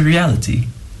them into reality.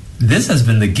 This has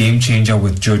been the Game Changer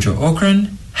with Jojo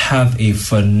Okran. Have a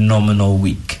phenomenal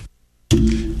week.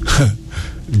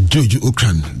 Jojo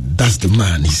Okran, that's the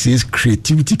man. He says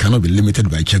creativity cannot be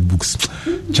limited by checkbooks.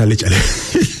 Chale.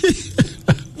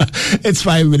 It's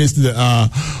 5 minutes to the hour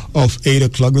of 8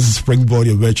 o'clock. This is SpringBoard,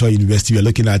 your virtual university. We're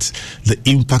looking at the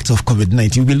impact of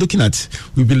COVID-19. We've been looking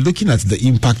at the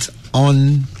impact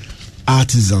on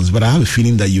artisans, but I have a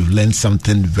feeling that you've learned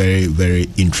something very, very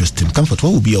interesting. Comfort,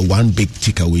 what will be your one big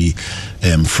takeaway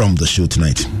from the show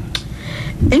tonight?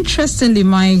 Interestingly,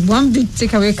 my one big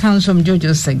takeaway comes from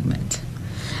Jojo's segment.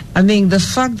 I mean, the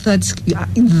fact that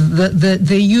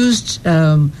they used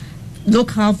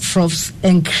local props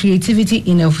and creativity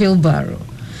in a wheelbarrow.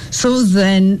 So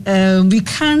then we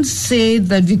can't say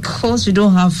that because we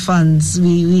don't have funds,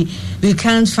 we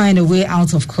can't find a way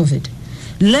out of COVID.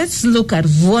 Let's look at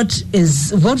what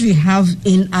we have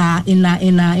in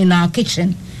our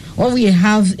kitchen, what we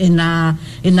have in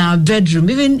our bedroom,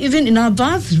 even in our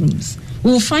bathrooms.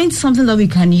 We'll find something that we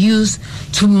can use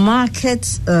to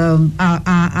market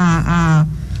our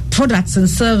products and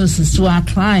services to our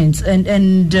clients.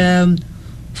 And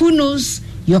who knows,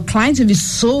 your client will be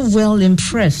so well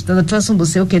impressed that the person will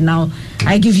say, okay, now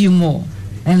I give you more.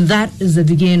 And that is the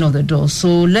beginning of the door. So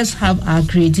let's have our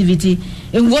creativity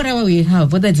in whatever we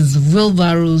have, whether it is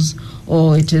wheelbarrows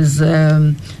or it is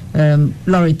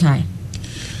lorry tie.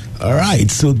 All right,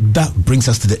 so that brings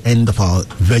us to the end of our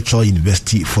virtual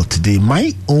university for today.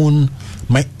 My own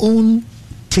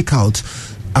takeout,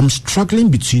 I'm struggling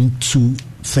between two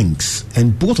things,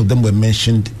 and both of them were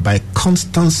mentioned by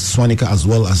Constance Swanika as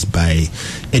well as by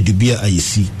Edubia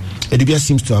Ayesi. Edubia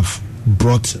seems to have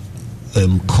brought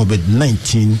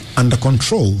COVID-19 under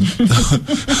control.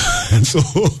 And so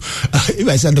if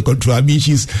I say under control, I mean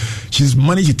she's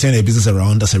managed to turn her business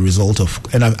around as a result of,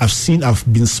 and I've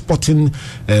been spotting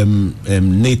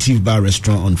Native Bar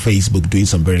Restaurant on Facebook doing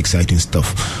some very exciting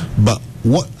stuff. But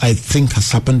what I think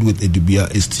has happened with Edubia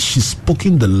is she's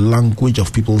spoken the language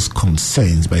of people's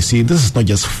concerns by saying this is not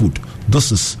just food,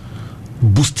 this is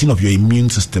boosting of your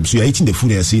immune system. So you're eating the food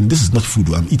and you're saying, this is not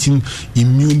food, I'm eating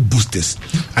immune boosters.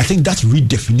 I think that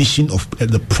redefinition of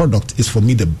the product is for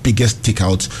me the biggest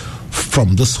takeout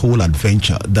from this whole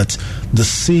adventure, that the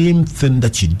same thing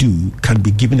that you do can be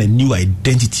given a new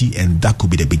identity, and that could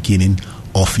be the beginning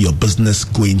of your business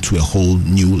going to a whole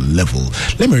new level.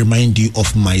 Let me remind you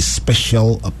of my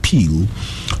special appeal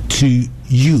to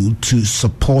you to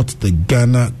support the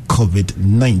Ghana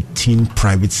COVID-19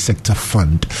 Private Sector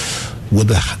Fund with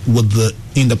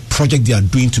the project they are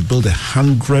doing to build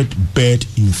 100-bed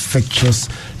infectious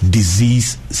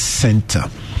disease center.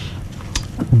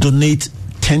 Donate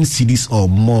 10 cedis or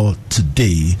more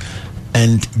today,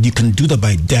 and you can do that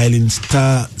by dialing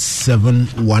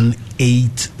 *718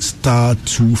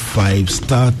 *25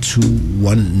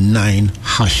 *219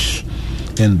 hash,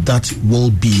 and that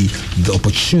will be the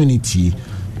opportunity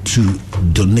to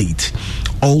donate.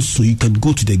 Also, you can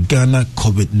go to the Ghana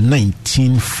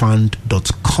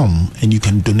COVID-19fund.com and you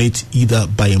can donate either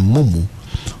by a Momo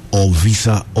or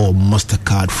Visa or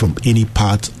MasterCard from any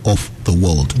part of the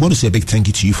world. I want to say a big thank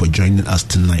you to you for joining us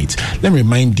tonight. Let me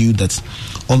remind you that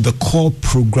on the core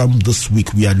program this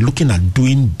week, we are looking at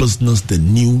doing business the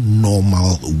new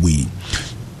normal way.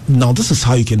 Now, this is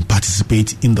how you can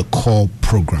participate in the core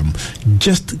program.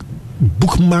 Just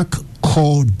bookmark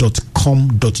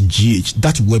core.com.gh.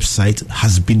 That website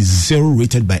has been 0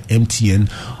 rated by MTN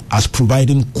as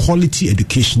providing quality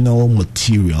educational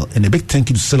material. And a big thank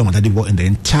you to Solomon Adebo and the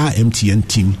entire MTN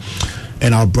team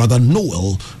and our brother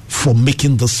Noel for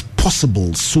making this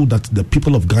possible so that the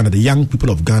people of Ghana, the young people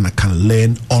of Ghana, can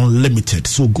learn unlimited.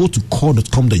 So go to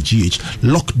core.com.gh,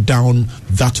 lock down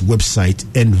that website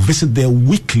and visit there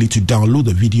weekly to download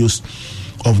the videos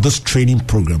of this training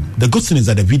program. The good thing is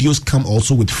that the videos come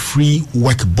also with free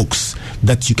workbooks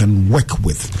that you can work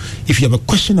with. If you have a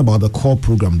question about the core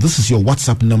program, this is your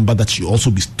WhatsApp number that should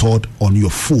also be stored on your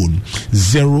phone: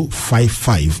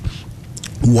 055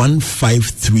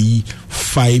 153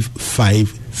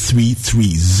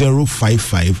 5533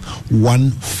 055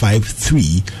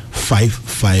 153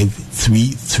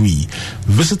 5533.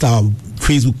 Visit our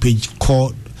Facebook page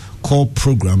called call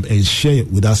program and share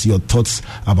with us your thoughts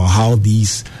about how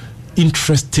these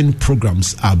interesting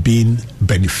programs are being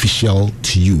beneficial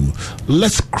to you.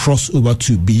 Let's cross over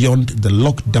to Beyond the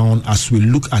Lockdown as we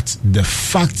look at the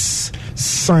facts,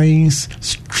 science,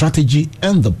 strategy,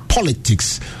 and the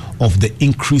politics of the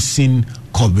increasing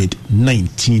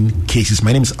COVID-19 cases.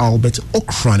 My name is Albert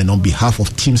Okran, and on behalf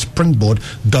of Team Springboard,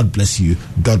 God bless you,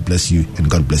 and God bless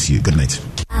you. Good night.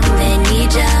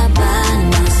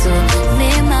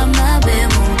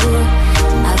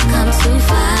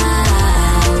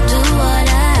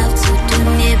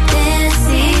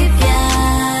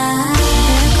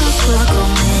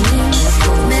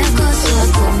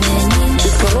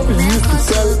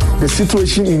 The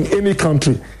situation in any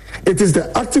country. It is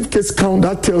the active case count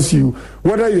that tells you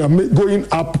whether you are going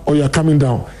up or you are coming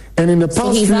down. And in the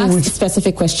past he's asked a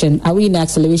specific question: are we in the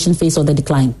acceleration phase or the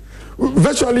decline?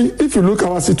 Virtually, if you look,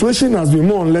 our situation has been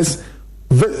more or less.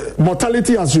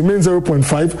 Mortality has remained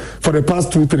 0.5 for the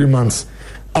past 2-3 months.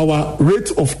 Our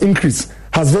rate of increase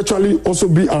has virtually also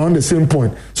been around the same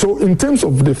point. So, in terms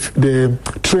of the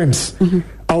trends,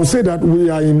 I would say that we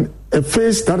are in a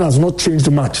phase that has not changed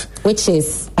much. Which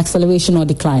is acceleration or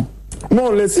decline?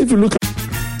 More or less, if you look at...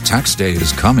 Tax day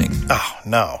is coming. Oh,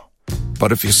 no.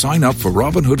 But if you sign up for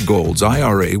Robinhood Gold's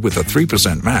IRA with a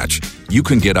 3% match, you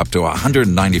can get up to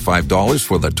 $195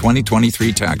 for the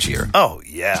 2023 tax year. Oh,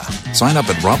 yeah. Sign up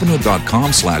at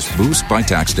Robinhood.com/boost by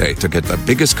tax day to get the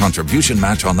biggest contribution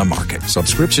match on the market.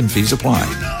 Subscription fees apply.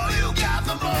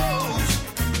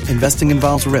 Investing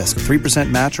involves risk. 3%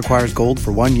 match requires gold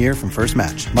for 1 year from first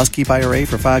match. Must keep IRA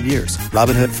for 5 years.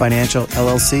 Robinhood Financial,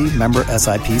 LLC, member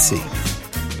SIPC.